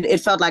it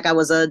felt like I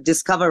was a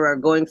discoverer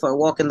going for a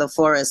walk in the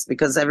forest,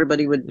 because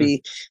everybody would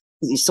be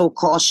so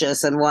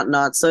cautious and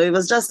whatnot. So it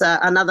was just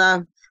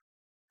another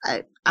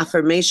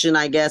affirmation,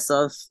 I guess,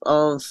 of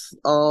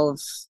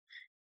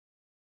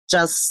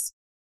just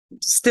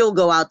still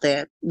go out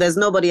there. There's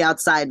nobody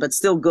outside, but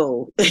still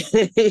go.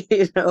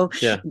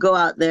 Go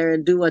out there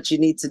and do what you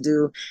need to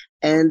do.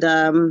 And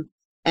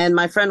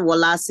my friend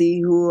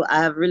Walasi, who I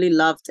have really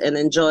loved and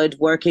enjoyed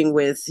working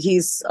with,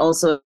 he's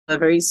also a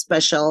very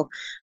special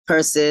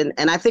person.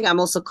 And I think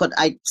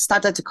I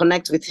started to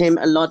connect with him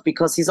a lot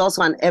because he's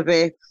also an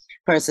Ebe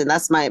person.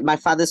 That's my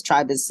father's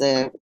tribe is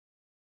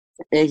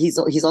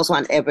he's also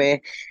an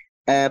Ebe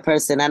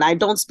person, and I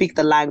don't speak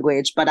the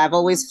language, but I've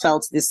always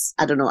felt this,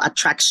 I don't know,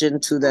 attraction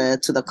to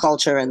the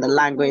culture and the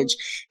language.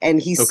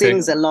 And he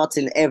sings a lot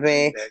in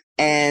Ebe,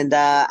 and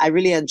I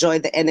really enjoy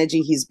the energy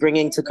he's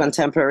bringing to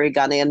contemporary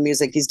Ghanaian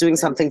music. He's doing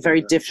something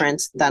very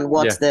different than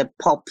what the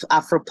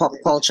Afro pop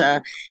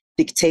culture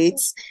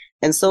dictates.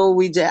 And so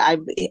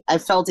I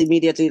felt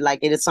immediately like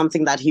it is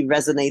something that he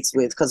resonates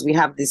with, because we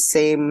have this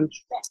same,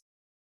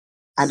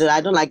 I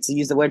don't like to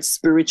use the word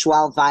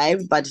spiritual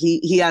vibe, but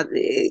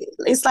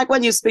it's like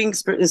when you speak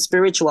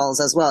spirituals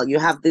as well, you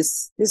have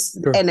this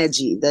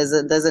energy. There's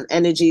an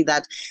energy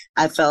that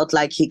I felt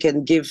like he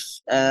can give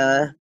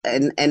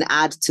and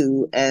add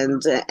to,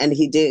 and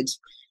he did.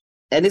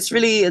 And it's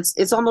really,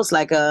 it's almost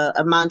like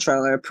a mantra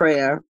or a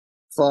prayer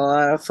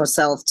for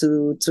self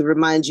to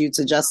remind you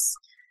to just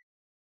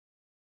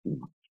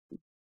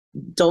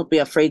don't be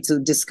afraid to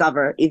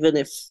discover, even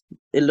if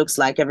it looks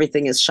like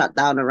everything is shut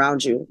down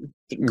around you.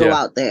 Go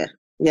out there.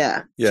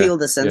 Feel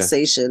the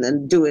sensation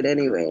and do it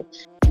anyway.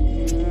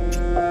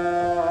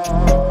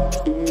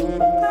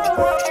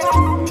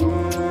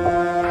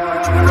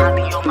 I'll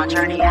be on my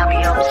journey.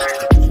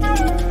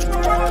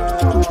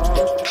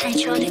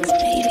 Hydraulics,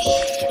 baby.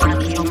 I'll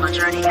be on my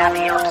journey. I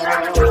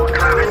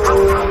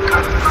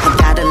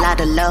got a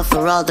lot of love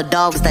for all the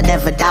dogs that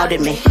ever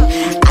doubted me.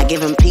 I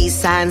give them peace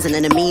signs, and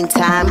in the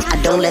meantime, I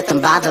don't let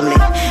them bother me.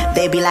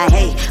 They be like,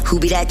 hey, who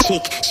be that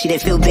chick? She they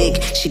feel big,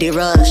 she they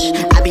rush.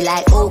 I be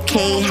like,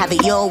 okay, have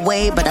it your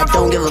way, but I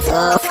don't give a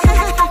fuck.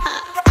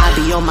 I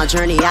be on my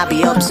journey, I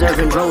be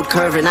observing road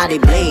curving, how they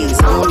blaze.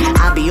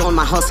 I be on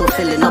my hustle,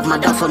 filling up my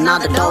duffel, now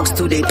the dogs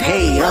too, they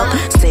pay up.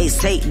 Stay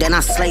slate, then I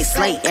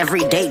slay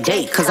every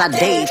day, cause I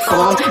date for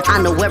 'em.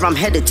 I know where I'm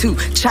headed to,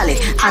 Charlie,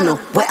 I know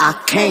where I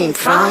came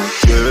from.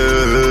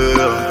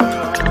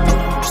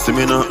 Yeah, see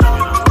me now.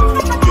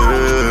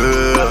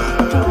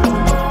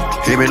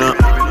 Yeah, hear me now.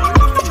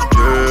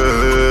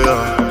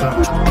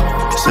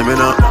 Yeah, see me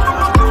now.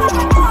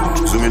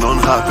 Zooming on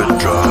happen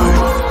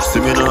drive, see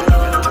me now.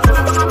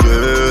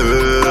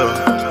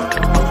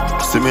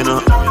 See me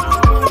now,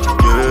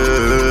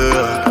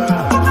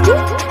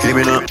 yeah. Hear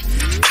me now,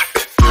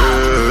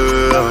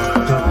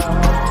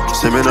 yeah.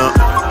 See me now.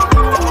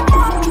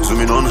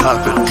 Zooming on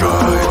happen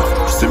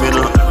drive. See me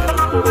now.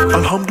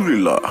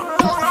 Alhamdulillah.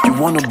 You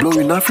wanna blow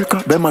in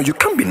Africa? Bema, you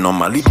can't be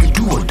normal if you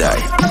do or die.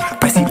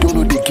 Pricey don't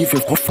know they give you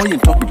for fire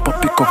and talk with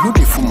public of no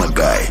they fool my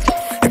guy.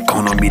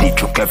 Economy, they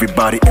choke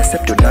everybody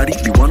except your daddy.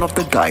 Be one of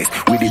the guys.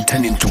 We they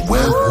turn into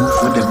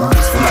werewolf when the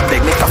movies full of they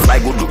make a fly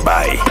go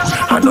Dubai.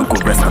 I don't go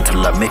rest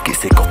until I make it.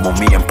 Sick of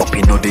mommy and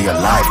poppy know they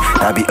alive.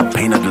 That be a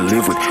pain I to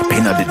live with,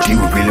 pain I to deal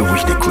with. Really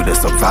wish they could have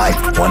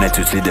survived. Wanted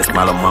to see the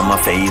smile on my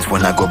face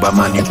when I go by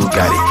my new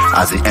Bugatti.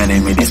 As the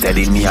enemy they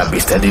steady me, I be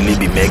steadily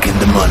be making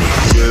the money.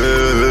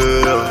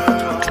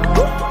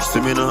 Yeah, see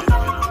me now.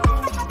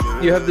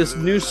 You have this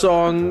new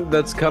song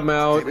that's come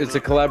out. It's a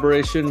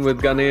collaboration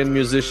with Ghanaian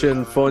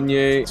musician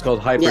Fonye. It's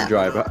called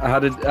Hyperdrive. Yeah. How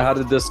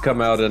did this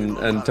come out?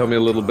 And tell me a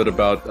little bit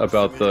about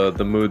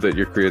the mood that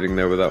you're creating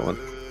there with that one.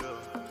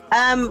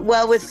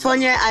 Well, with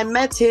Fonye, I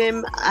met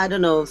him, I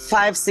don't know,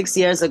 5-6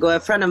 years ago. A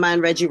friend of mine,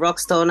 Reggie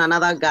Rockstone,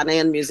 another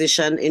Ghanaian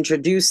musician,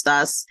 introduced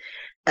us.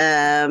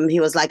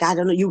 He was like, I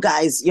don't know, you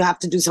guys, you have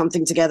to do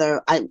something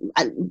together. I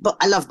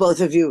love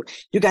both of you.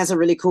 You guys are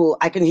really cool.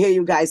 I can hear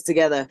you guys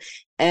together.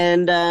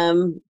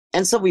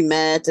 And so we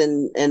met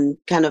and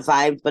kind of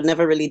vibed, but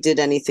never really did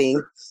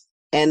anything.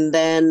 And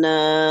then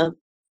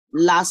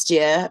last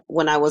year,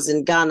 when I was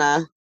in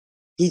Ghana,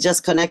 he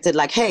just connected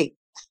like, hey,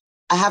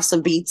 I have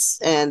some beats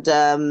and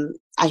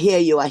I hear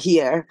you, I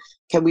hear.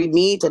 Can we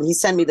meet? And he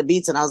sent me the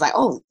beats and I was like,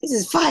 oh, this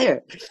is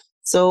fire.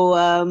 So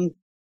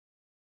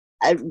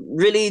I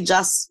really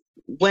just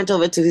went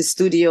over to his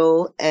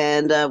studio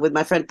and with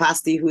my friend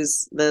Pasti,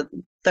 who's the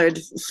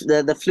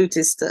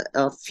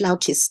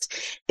flautist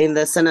in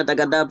the Sena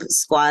Dagadu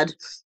squad.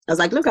 I was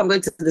like, look, I'm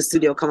going to the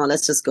studio. Come on,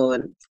 let's just go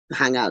and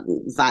hang out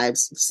and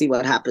vibes, see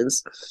what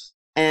happens.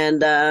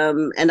 And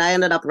I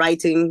ended up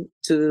writing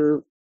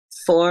to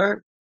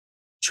 4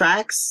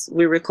 tracks.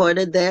 We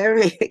recorded there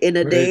in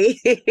a day.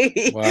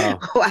 Wow.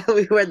 While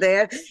we were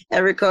there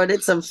and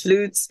recorded some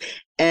flutes.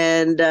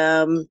 And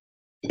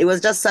it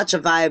was just such a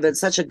vibe and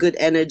such a good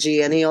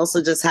energy. And he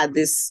also just had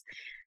this,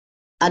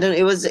 I don't know,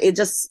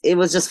 it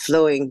was just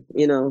flowing,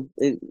 you know.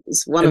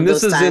 It's one of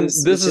those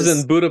times. This is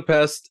in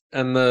Budapest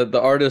and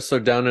the artists are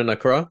down in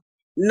Accra?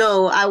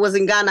 No, I was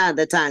in Ghana at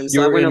the time.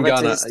 So you were I went in over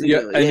Ghana. To his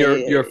studio.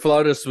 And your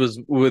flautist was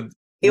with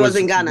He was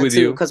in Ghana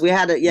too, because we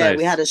had Nice.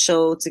 we had a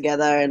show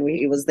together and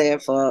he was there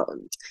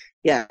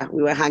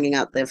we were hanging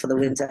out there for the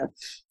winter.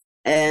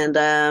 And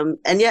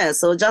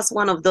so just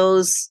one of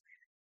those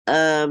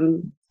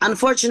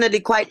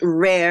unfortunately quite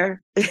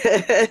rare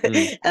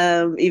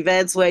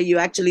events where you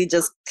actually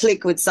just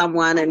click with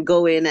someone and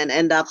go in and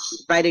end up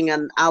writing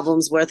an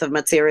album's worth of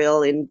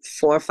material in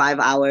 4 or 5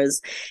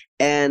 hours.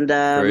 And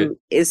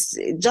it's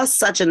just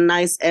such a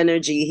nice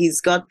energy.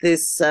 He's got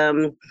this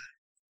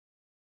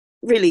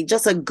really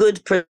just a good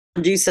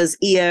producer's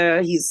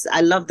ear.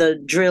 I love the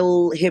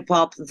drill hip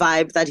hop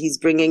vibe that he's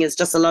bringing. It's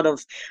just a lot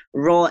of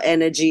raw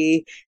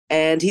energy.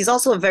 And he's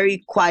also a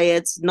very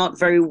quiet, not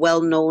very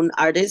well-known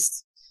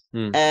artist.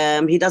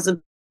 He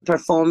doesn't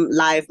perform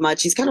live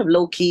much. He's kind of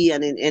low-key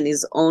and in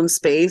his own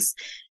space.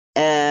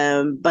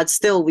 But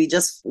still,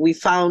 we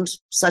found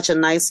such a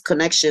nice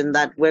connection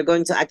that we're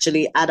going to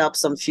actually add up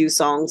some few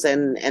songs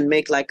and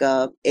make like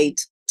a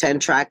 8-10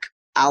 track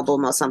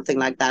album or something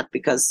like that,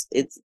 because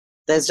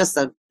there's just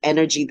an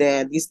energy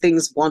there. These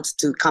things want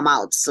to come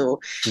out. So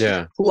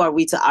yeah, who are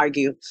we to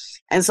argue?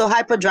 And so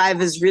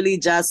Hyperdrive is really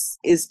just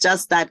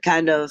that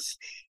kind of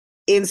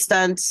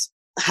instant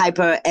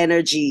hyper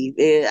energy.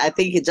 I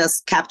think it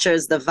just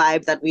captures the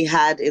vibe that we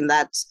had in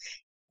that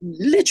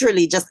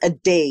literally just a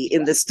day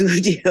in the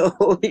studio,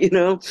 you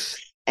know.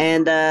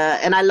 And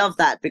I love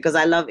that, because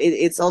I love it.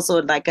 It's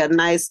also like a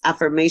nice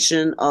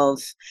affirmation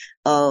of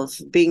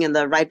being in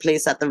the right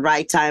place at the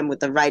right time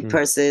with the right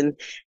person.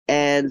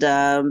 And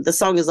the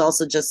song is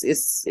also just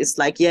it's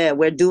like, yeah,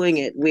 we're doing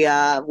it. We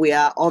are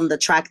on the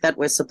track that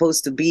we're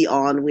supposed to be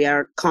on. We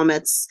are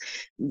comets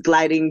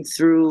gliding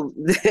through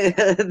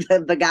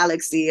the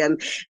galaxy,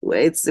 and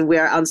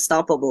we're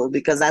unstoppable,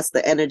 because that's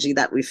the energy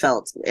that we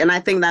felt. And I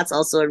think that's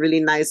also a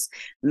really nice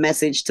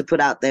message to put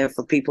out there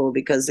for people,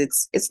 because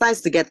it's nice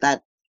to get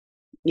that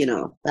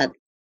that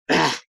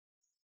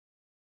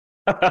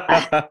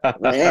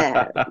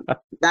yeah,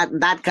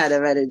 that kind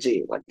of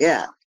energy. But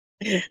yeah.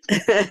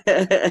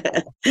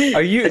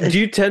 Do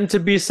you tend to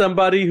be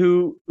somebody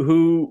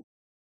who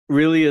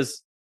really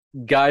is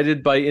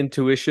guided by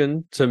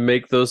intuition to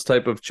make those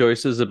type of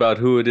choices about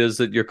who it is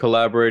that you're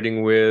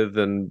collaborating with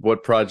and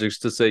what projects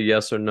to say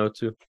yes or no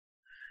to?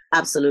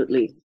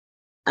 Absolutely.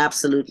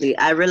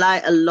 I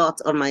rely a lot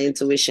on my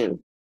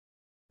intuition,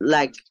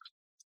 like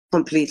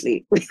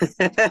completely.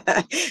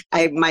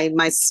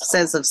 My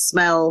sense of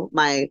smell,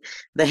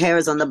 the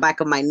hairs on the back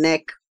of my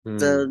neck,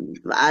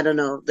 I don't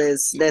know,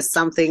 there's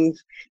something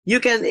you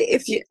can,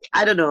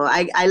 I don't know,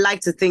 I like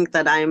to think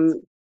that I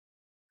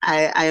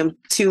am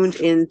tuned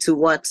into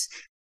what,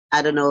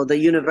 I don't know, the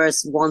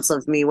universe wants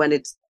of me when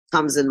it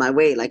comes in my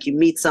way. Like you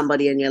meet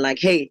somebody and you're like,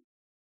 hey,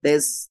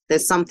 there's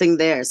something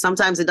there.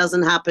 Sometimes it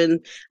doesn't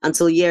happen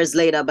until years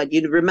later, but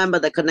you remember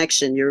the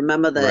connection, you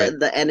remember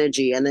the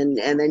energy, and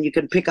then you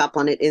can pick up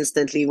on it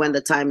instantly when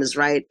the time is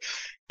right.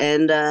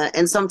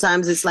 And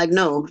sometimes it's like,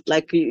 no,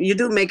 like you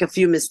do make a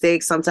few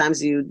mistakes.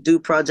 Sometimes you do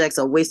projects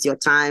or waste your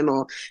time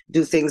or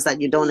do things that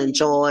you don't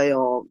enjoy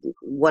or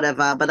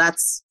whatever, but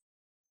that's,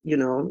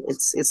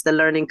 it's the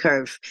learning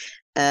curve.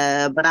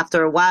 But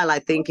after a while, I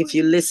think if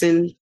you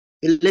listen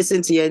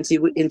to your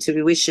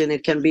intuition,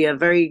 it can be a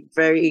very,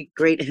 very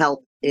great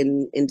help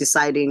in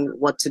deciding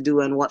what to do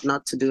and what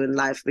not to do in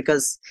life.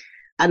 Because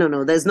I don't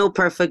know, there's no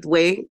perfect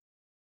way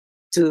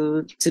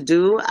to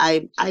do.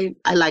 I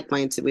like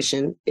my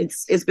intuition.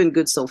 It's been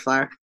good so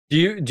far. Do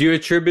you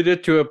attribute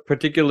it to a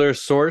particular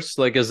source?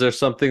 Like, is there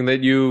something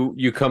that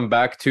you come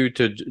back to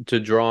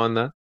draw on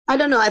that? I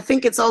don't know. I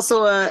think it's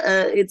also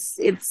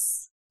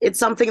it's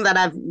something that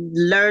I've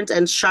learned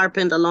and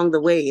sharpened along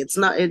the way. It's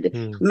not,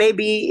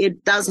 maybe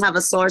it does have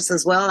a source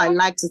as well. I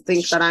like to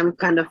think that I'm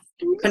kind of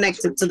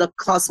connected to the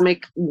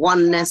cosmic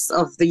oneness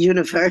of the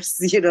universe,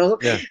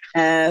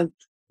 Yeah.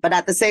 But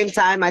at the same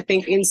time, I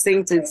think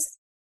instinct it's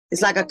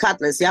like a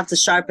cutlass. You have to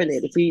sharpen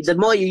it. The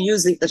more you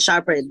use it, the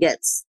sharper it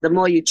gets. The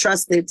more you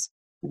trust it,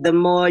 the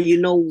more you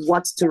know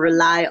what to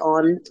rely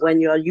on when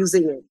you're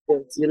using it.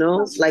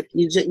 Like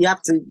you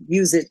have to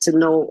use it to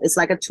know. It's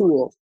like a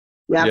tool.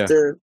 You have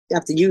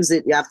to use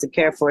it, you have to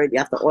care for it, you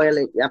have to oil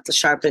it, you have to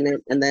sharpen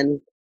it, and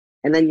then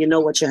you know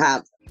what you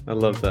have. I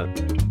love that.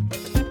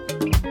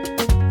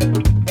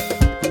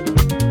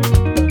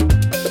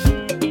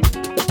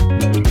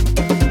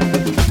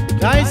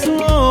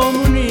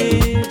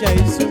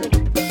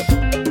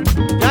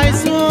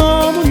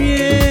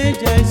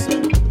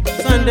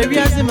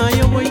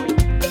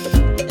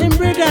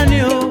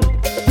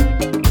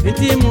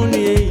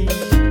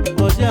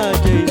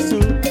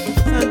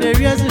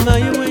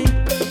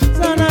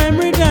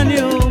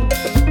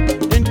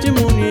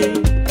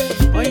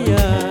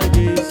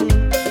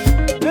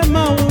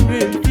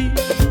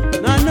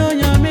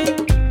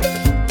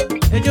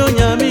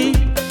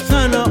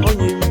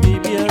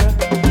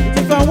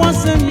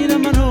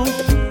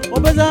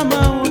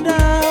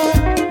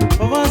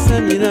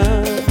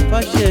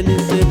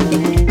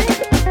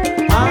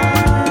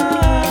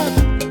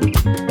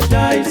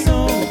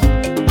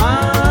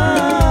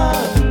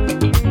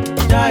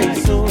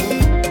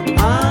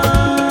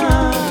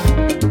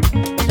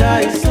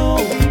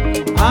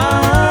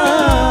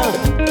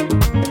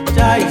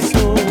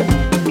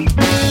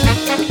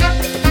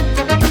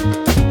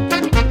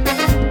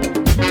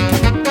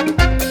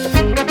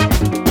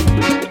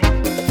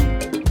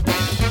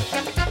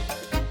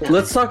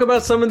 Let's talk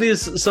about some of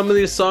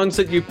these songs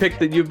that you picked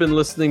that you've been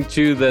listening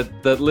to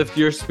that lift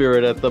your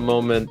spirit at the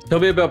moment. Tell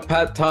me about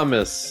Pat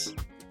Thomas.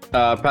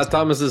 Pat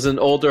Thomas is an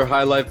older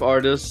high life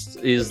artist.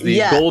 He's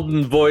the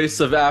golden voice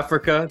of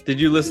Africa. Did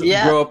you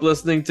grow up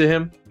listening to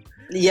him?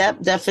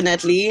 Yep,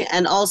 definitely.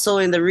 And also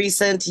in the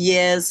recent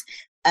years,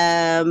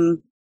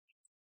 the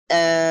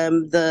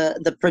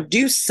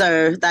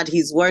producer that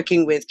he's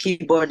working with,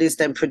 keyboardist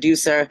and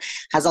producer,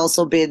 has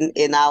also been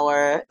in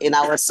our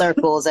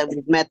circles, and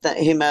we've met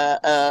him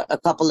a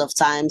couple of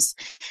times.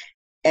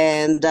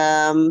 And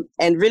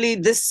really,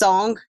 this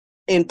song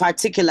in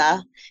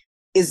particular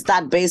is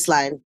that bass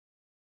line.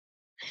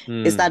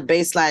 It's that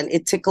bass line.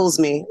 It tickles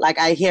me. Like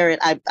I hear it,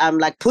 I'm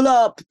like, pull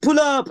up,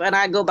 and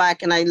I go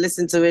back and I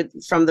listen to it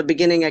from the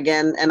beginning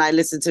again, and I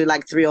listen to it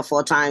like 3 or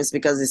 4 times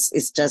because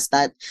it's just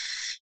that.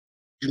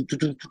 It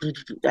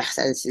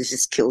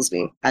just kills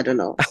me. I don't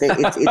know.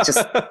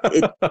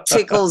 It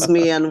tickles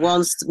me and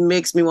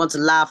makes me want to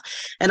laugh.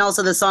 And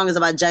also the song is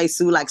about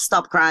Jaisu, like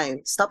stop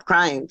crying,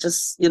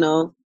 just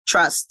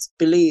trust,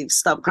 believe,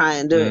 stop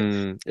crying,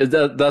 do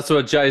it. That's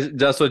what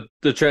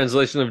the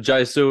translation of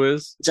Jaisu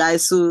is?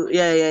 Jaisu,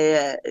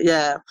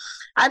 yeah.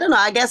 I don't know.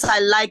 I guess I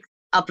like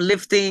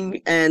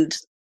uplifting and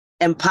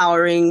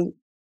empowering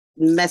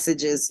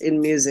messages in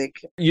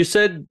music. You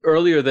said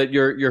earlier that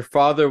your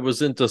father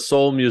was into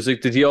soul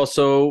music. Did he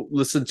also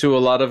listen to a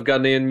lot of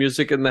Ghanaian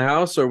music in the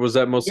house, or was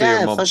that mostly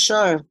your mom? Yeah, for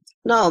sure.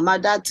 No, my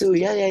dad too.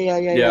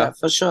 Yeah,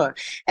 for sure.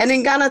 And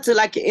in Ghana too,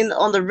 like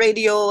on the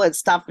radio and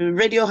stuff,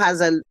 radio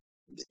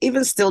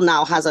even still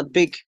now has a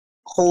big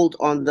hold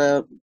on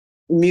the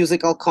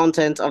musical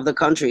content of the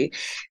country.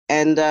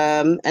 And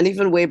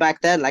even way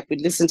back then, like,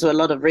 we'd listen to a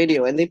lot of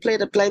radio, and they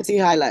played a plenty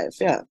high life.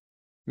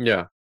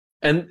 Yeah.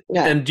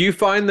 And do you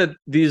find that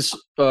these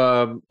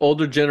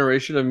older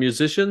generation of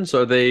musicians,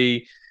 are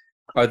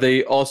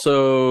they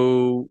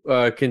also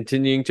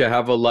continuing to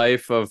have a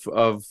life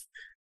of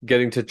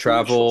getting to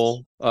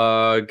travel,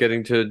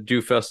 getting to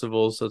do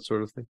festivals, that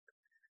sort of thing?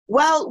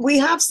 Well, we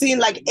have seen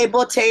like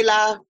Ebo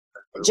Taylor,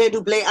 J.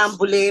 Double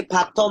Ambule,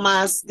 Pat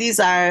Thomas. These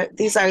are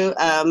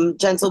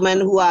gentlemen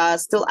who are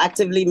still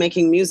actively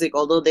making music,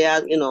 although they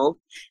are,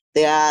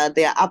 they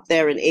are up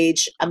there in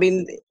age. I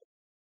mean,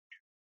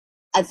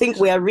 I think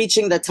we are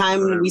reaching the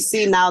time we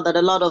see now that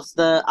a lot of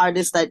the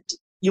artists that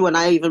you and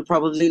I even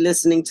probably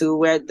listening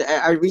to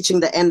are reaching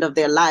the end of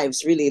their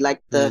lives, really,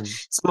 like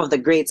some of the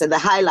greats and the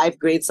high life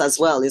greats as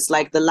well. It's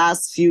like the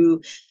last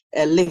few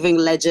living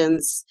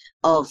legends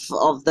of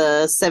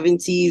the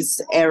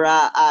 70s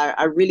era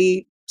are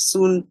really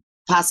soon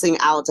passing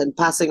out and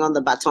passing on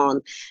the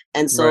baton.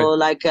 And so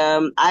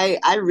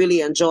I really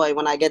enjoy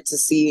when I get to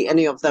see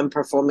any of them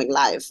performing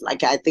live.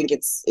 Like, I think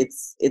it's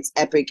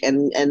epic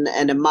and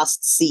a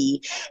must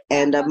see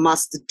and a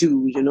must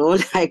do,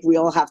 like, we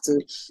all have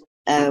to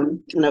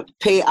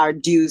pay our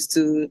dues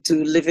to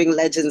living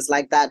legends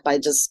like that by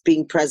just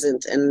being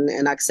present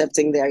and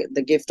accepting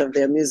the gift of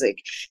their music.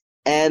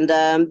 And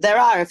there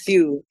are a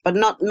few, but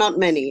not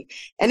many.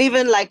 And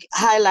even like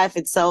high life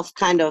itself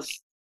kind of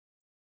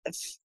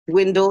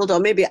dwindled, or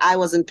maybe I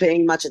wasn't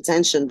paying much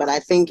attention, but I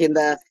think in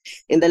the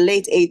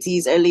late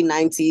 80s, early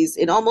 90s,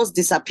 it almost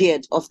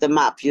disappeared off the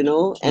map,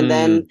 and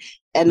then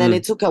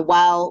it took a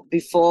while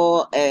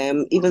before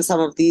even some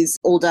of these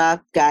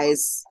older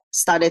guys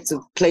started to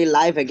play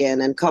live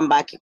again and come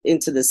back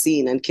into the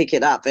scene and kick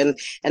it up. And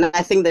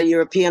I think the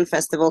European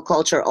festival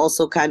culture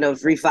also kind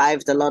of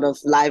revived a lot of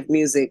live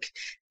music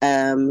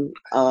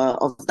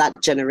of that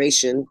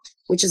generation,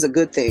 which is a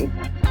good thing.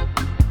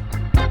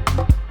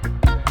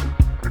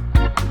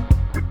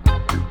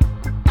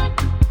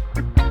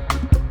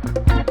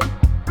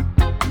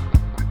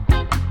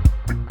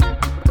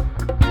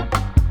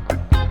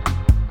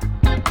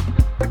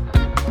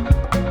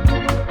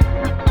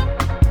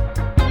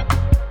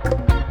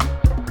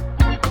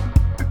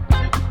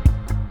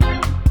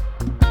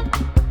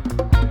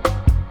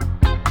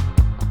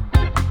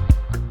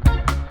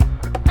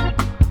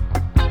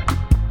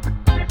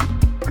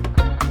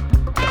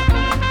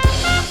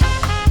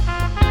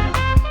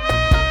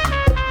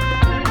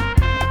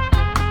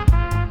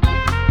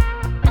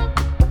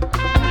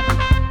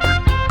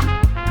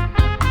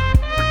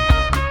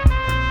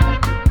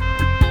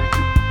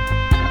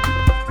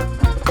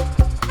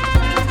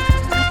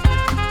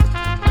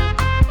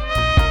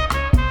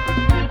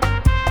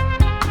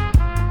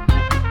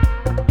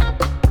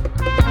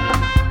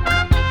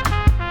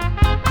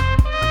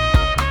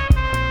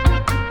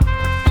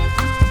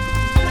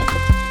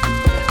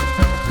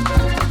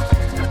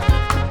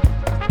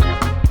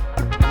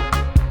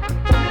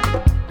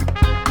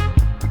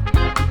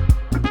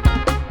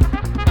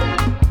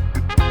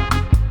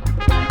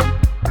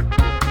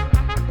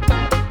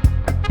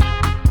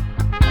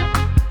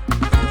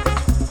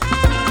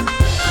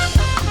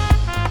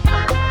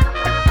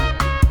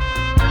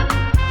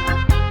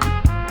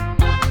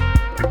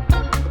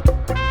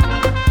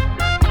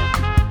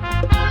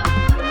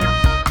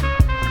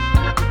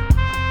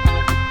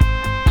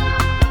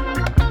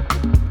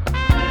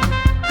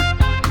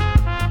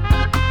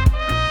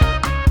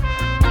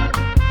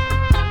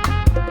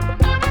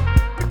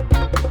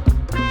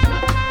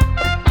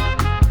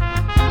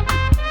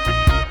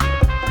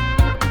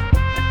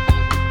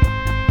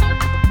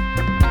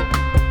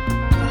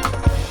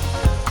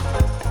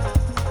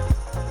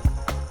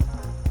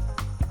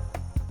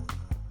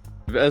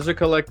 Ezra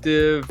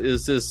Collective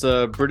is this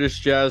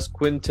British jazz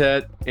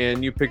quintet,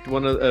 and you picked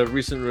one of a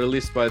recent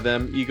release by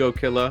them, Ego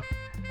Killer.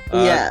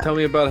 Tell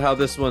me about how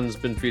this one's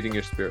been feeding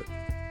your spirit.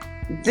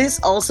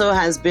 This also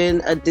has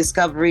been a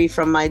discovery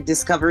from my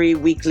Discovery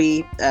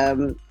Weekly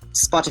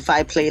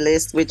Spotify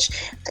playlist, which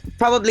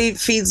probably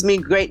feeds me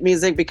great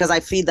music because I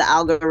feed the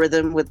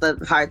algorithm with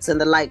the hearts and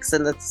the likes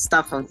and the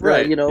stuff of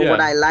what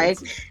I like.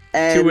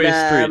 And two-way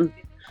street.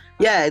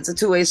 It's a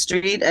two-way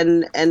street,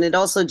 and it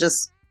also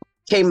just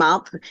came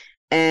up.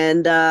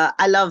 And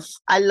I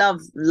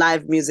love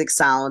live music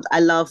sound. I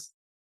love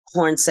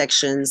horn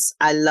sections.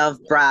 I love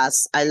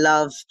brass. I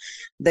love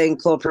the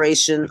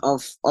incorporation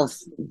of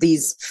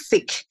these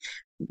thick,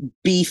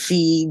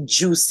 beefy,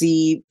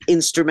 juicy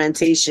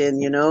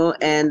instrumentation,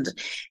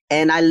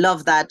 and I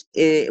love that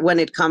when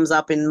it comes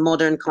up in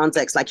modern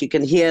context. Like, you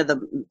can hear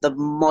the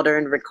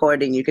modern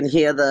recording, you can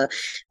hear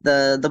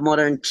the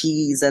modern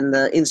keys and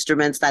the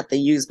instruments that they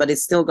use, but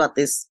it's still got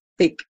this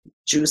thick,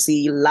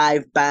 juicy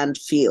live band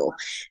feel.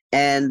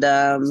 And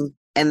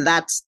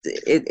that's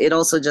it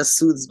also just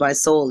soothes my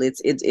soul.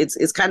 It's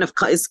kind of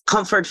it's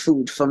comfort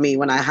food for me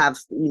when I have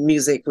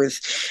music with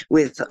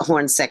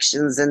horn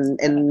sections and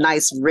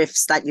nice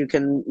riffs that you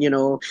can,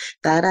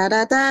 da da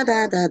da da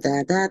da da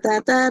da da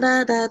da da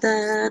da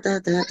da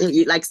da,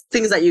 like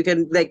things that you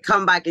can, like,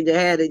 come back in your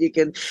head and you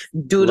can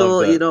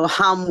doodle,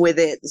 hum with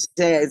it.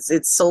 Yeah,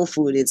 it's soul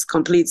food. It's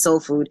complete soul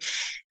food.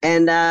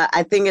 And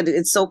I think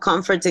it's so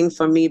comforting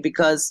for me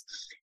because,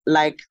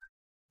 like,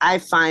 I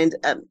find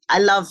I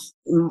love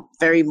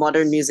very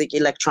modern music,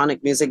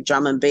 electronic music,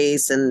 drum and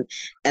bass and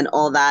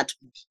all that.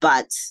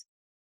 But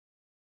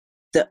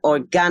the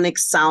organic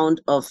sound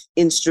of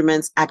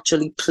instruments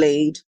actually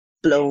played,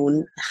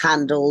 blown,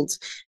 handled,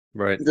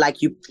 right? Like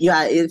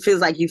it feels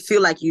like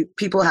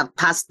people have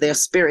passed their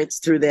spirits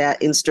through their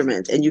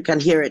instrument, and you can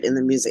hear it in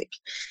the music.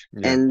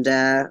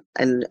 Yeah.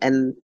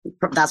 And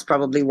that's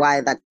probably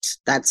why that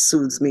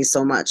soothes me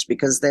so much,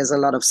 because there's a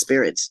lot of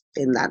spirit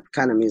in that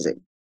kind of music.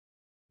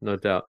 No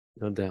doubt.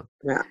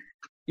 Yeah.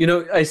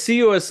 I see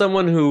you as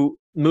someone who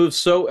moves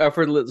so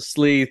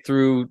effortlessly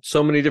through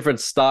so many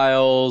different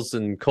styles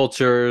and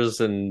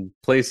cultures and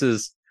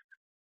places.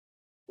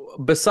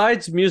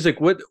 Besides music,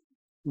 what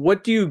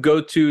do you go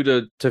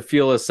to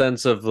feel a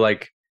sense of,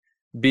 like,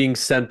 being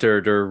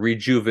centered or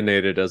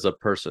rejuvenated as a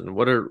person?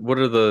 What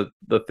are the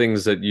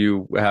things that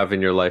you have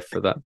in your life for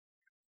that?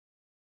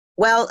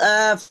 Well,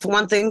 for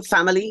one thing,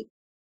 family,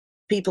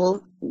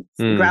 people,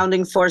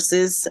 grounding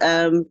forces,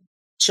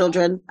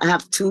 children. I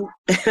have 2.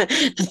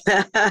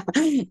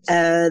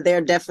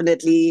 They're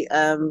definitely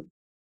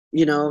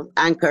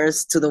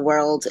anchors to the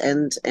world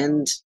and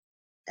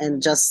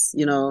just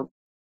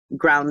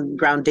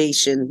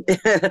groundation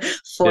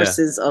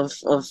forces of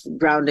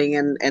grounding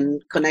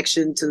and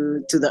connection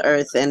to the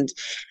earth and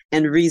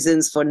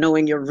reasons for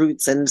knowing your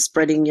roots and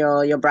spreading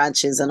your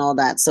branches and all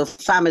that. So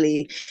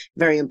family,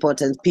 very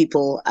important.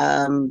 People,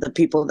 the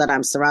people that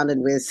I'm surrounded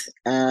with,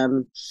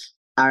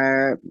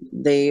 I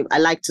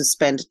like to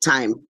spend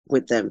time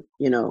with them,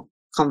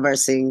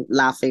 conversing,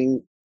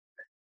 laughing,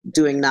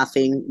 doing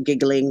nothing,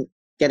 giggling,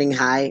 getting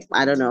high.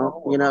 I don't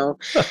know,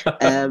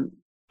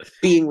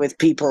 being with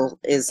people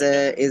is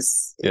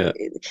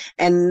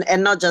and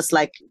not just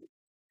like,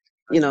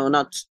 I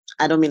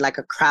don't mean like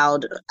a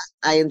crowd.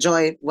 I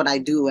enjoy what I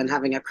do and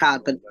having a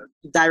crowd, but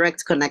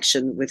direct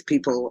connection with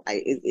people,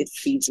 it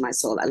feeds my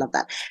soul. I love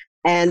that.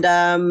 And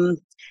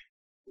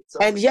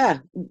yeah,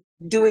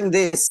 doing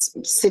this,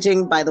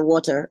 sitting by the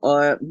water,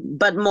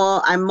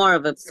 I'm more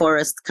of a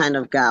forest kind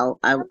of gal.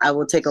 I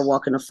will take a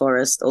walk in a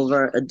forest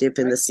over a dip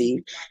in the sea.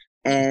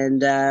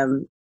 And that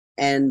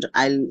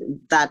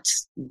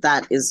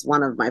is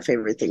one of my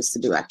favorite things to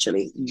do,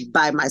 actually,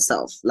 by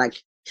myself.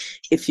 Like,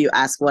 if you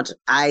ask what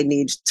I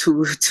need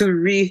to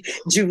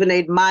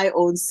rejuvenate my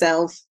own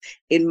self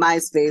in my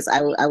space,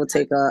 I'll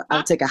take a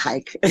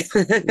hike.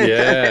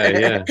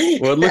 Yeah.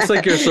 Well, it looks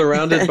like you're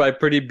surrounded by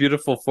pretty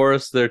beautiful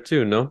forests there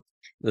too, no?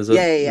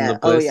 Yeah.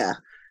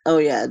 Oh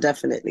yeah,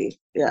 definitely.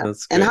 Yeah.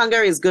 And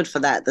Hungary is good for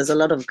that. There's a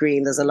lot of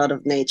green, there's a lot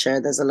of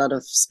nature, there's a lot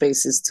of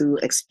spaces to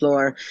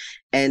explore,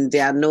 and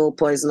there are no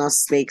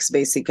poisonous snakes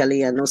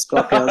basically and no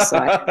scorpions. So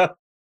I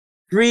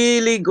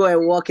really go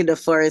and walk in the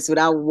forest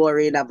without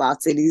worrying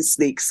about any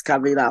snakes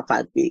coming up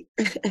at me.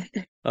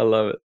 I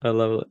love it.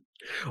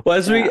 Well,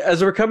 as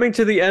we're coming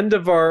to the end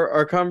of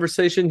our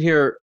conversation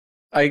here,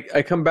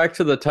 I come back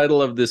to the title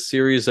of this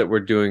series that we're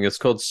doing. It's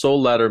called Soul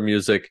Ladder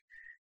Music.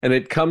 And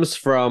it comes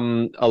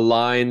from a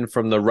line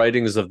from the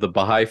writings of the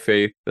Baha'i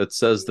Faith that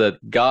says that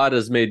God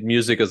has made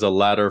music as a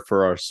ladder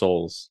for our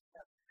souls.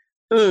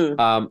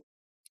 And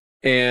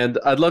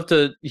I'd love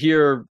to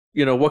hear,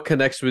 what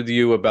connects with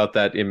you about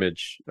that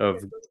image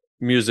of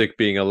music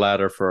being a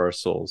ladder for our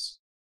souls.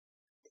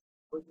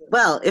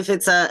 Well, if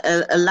it's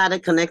a ladder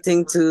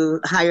connecting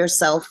to higher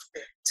self,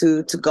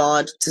 to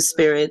God, to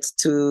spirit,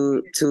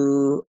 to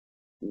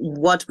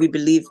what we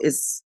believe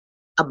is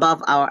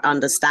above our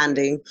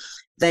understanding,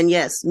 then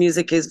yes,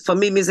 music is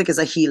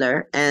a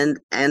healer, and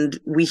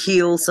we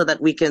heal so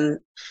that we can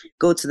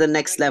go to the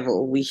next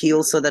level. We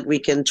heal so that we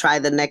can try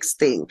the next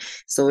thing.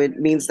 So it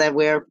means that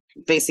we're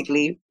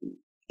basically,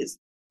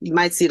 you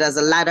might see it as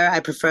a ladder. I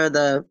prefer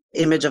the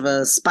image of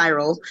a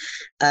spiral,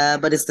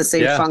 but it's the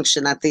same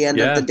function at the end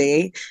of the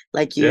day.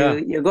 Like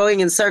you're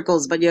going in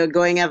circles, but you're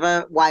going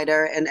ever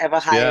wider and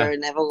ever higher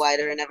and ever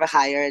wider and ever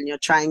higher, and you're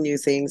trying new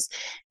things.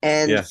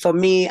 And for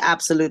me,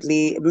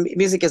 absolutely,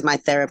 music is my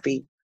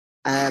therapy.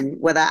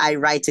 Whether I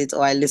write it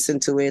or I listen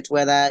to it,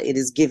 whether it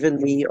is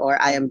given me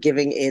or I am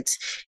giving it,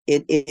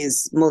 it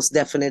is most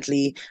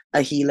definitely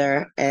a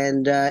healer.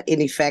 And in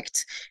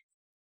effect,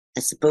 I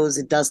suppose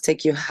it does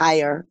take you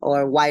higher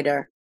or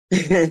wider.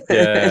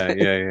 Yeah.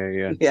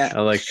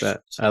 I like that.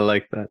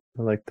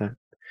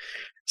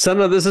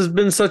 Sena, this has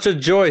been such a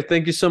joy.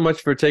 Thank you so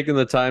much for taking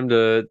the time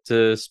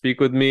to speak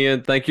with me,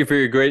 and thank you for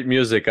your great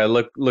music. I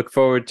look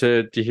forward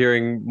to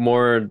hearing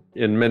more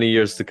in many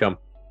years to come.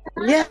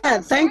 Yeah,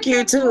 thank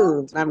you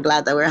too. I'm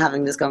glad that we're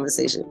having this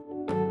conversation.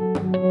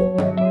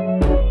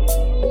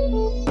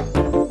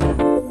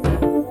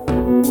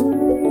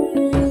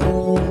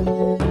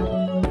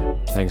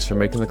 Thanks for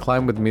making the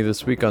climb with me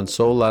this week on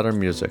Soul Ladder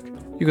Music.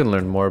 You can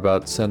learn more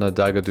about Sena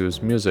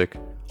Dagadu's music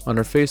on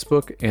her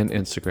Facebook and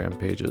Instagram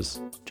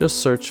pages. Just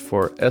search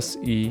for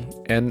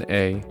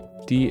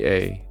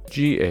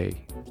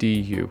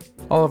SENADAGADU.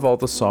 I'll have all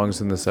the songs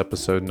in this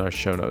episode in our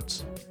show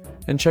notes.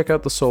 And check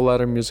out the Soul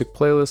Ladder Music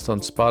playlist on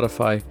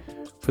Spotify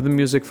for the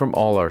music from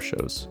all our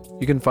shows.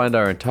 You can find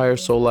our entire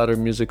Soul Ladder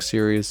Music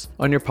series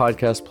on your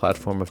podcast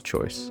platform of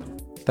choice.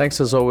 Thanks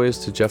as always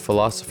to Jeff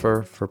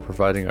Philosopher for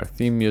providing our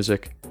theme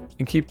music,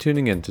 and keep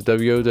tuning in to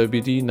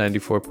WOWD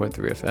 94.3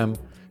 FM,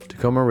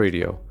 Tacoma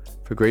Radio,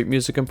 for great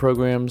music and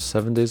programs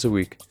 7 days a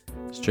week,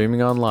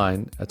 streaming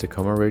online at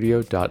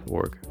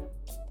tacomaradio.org.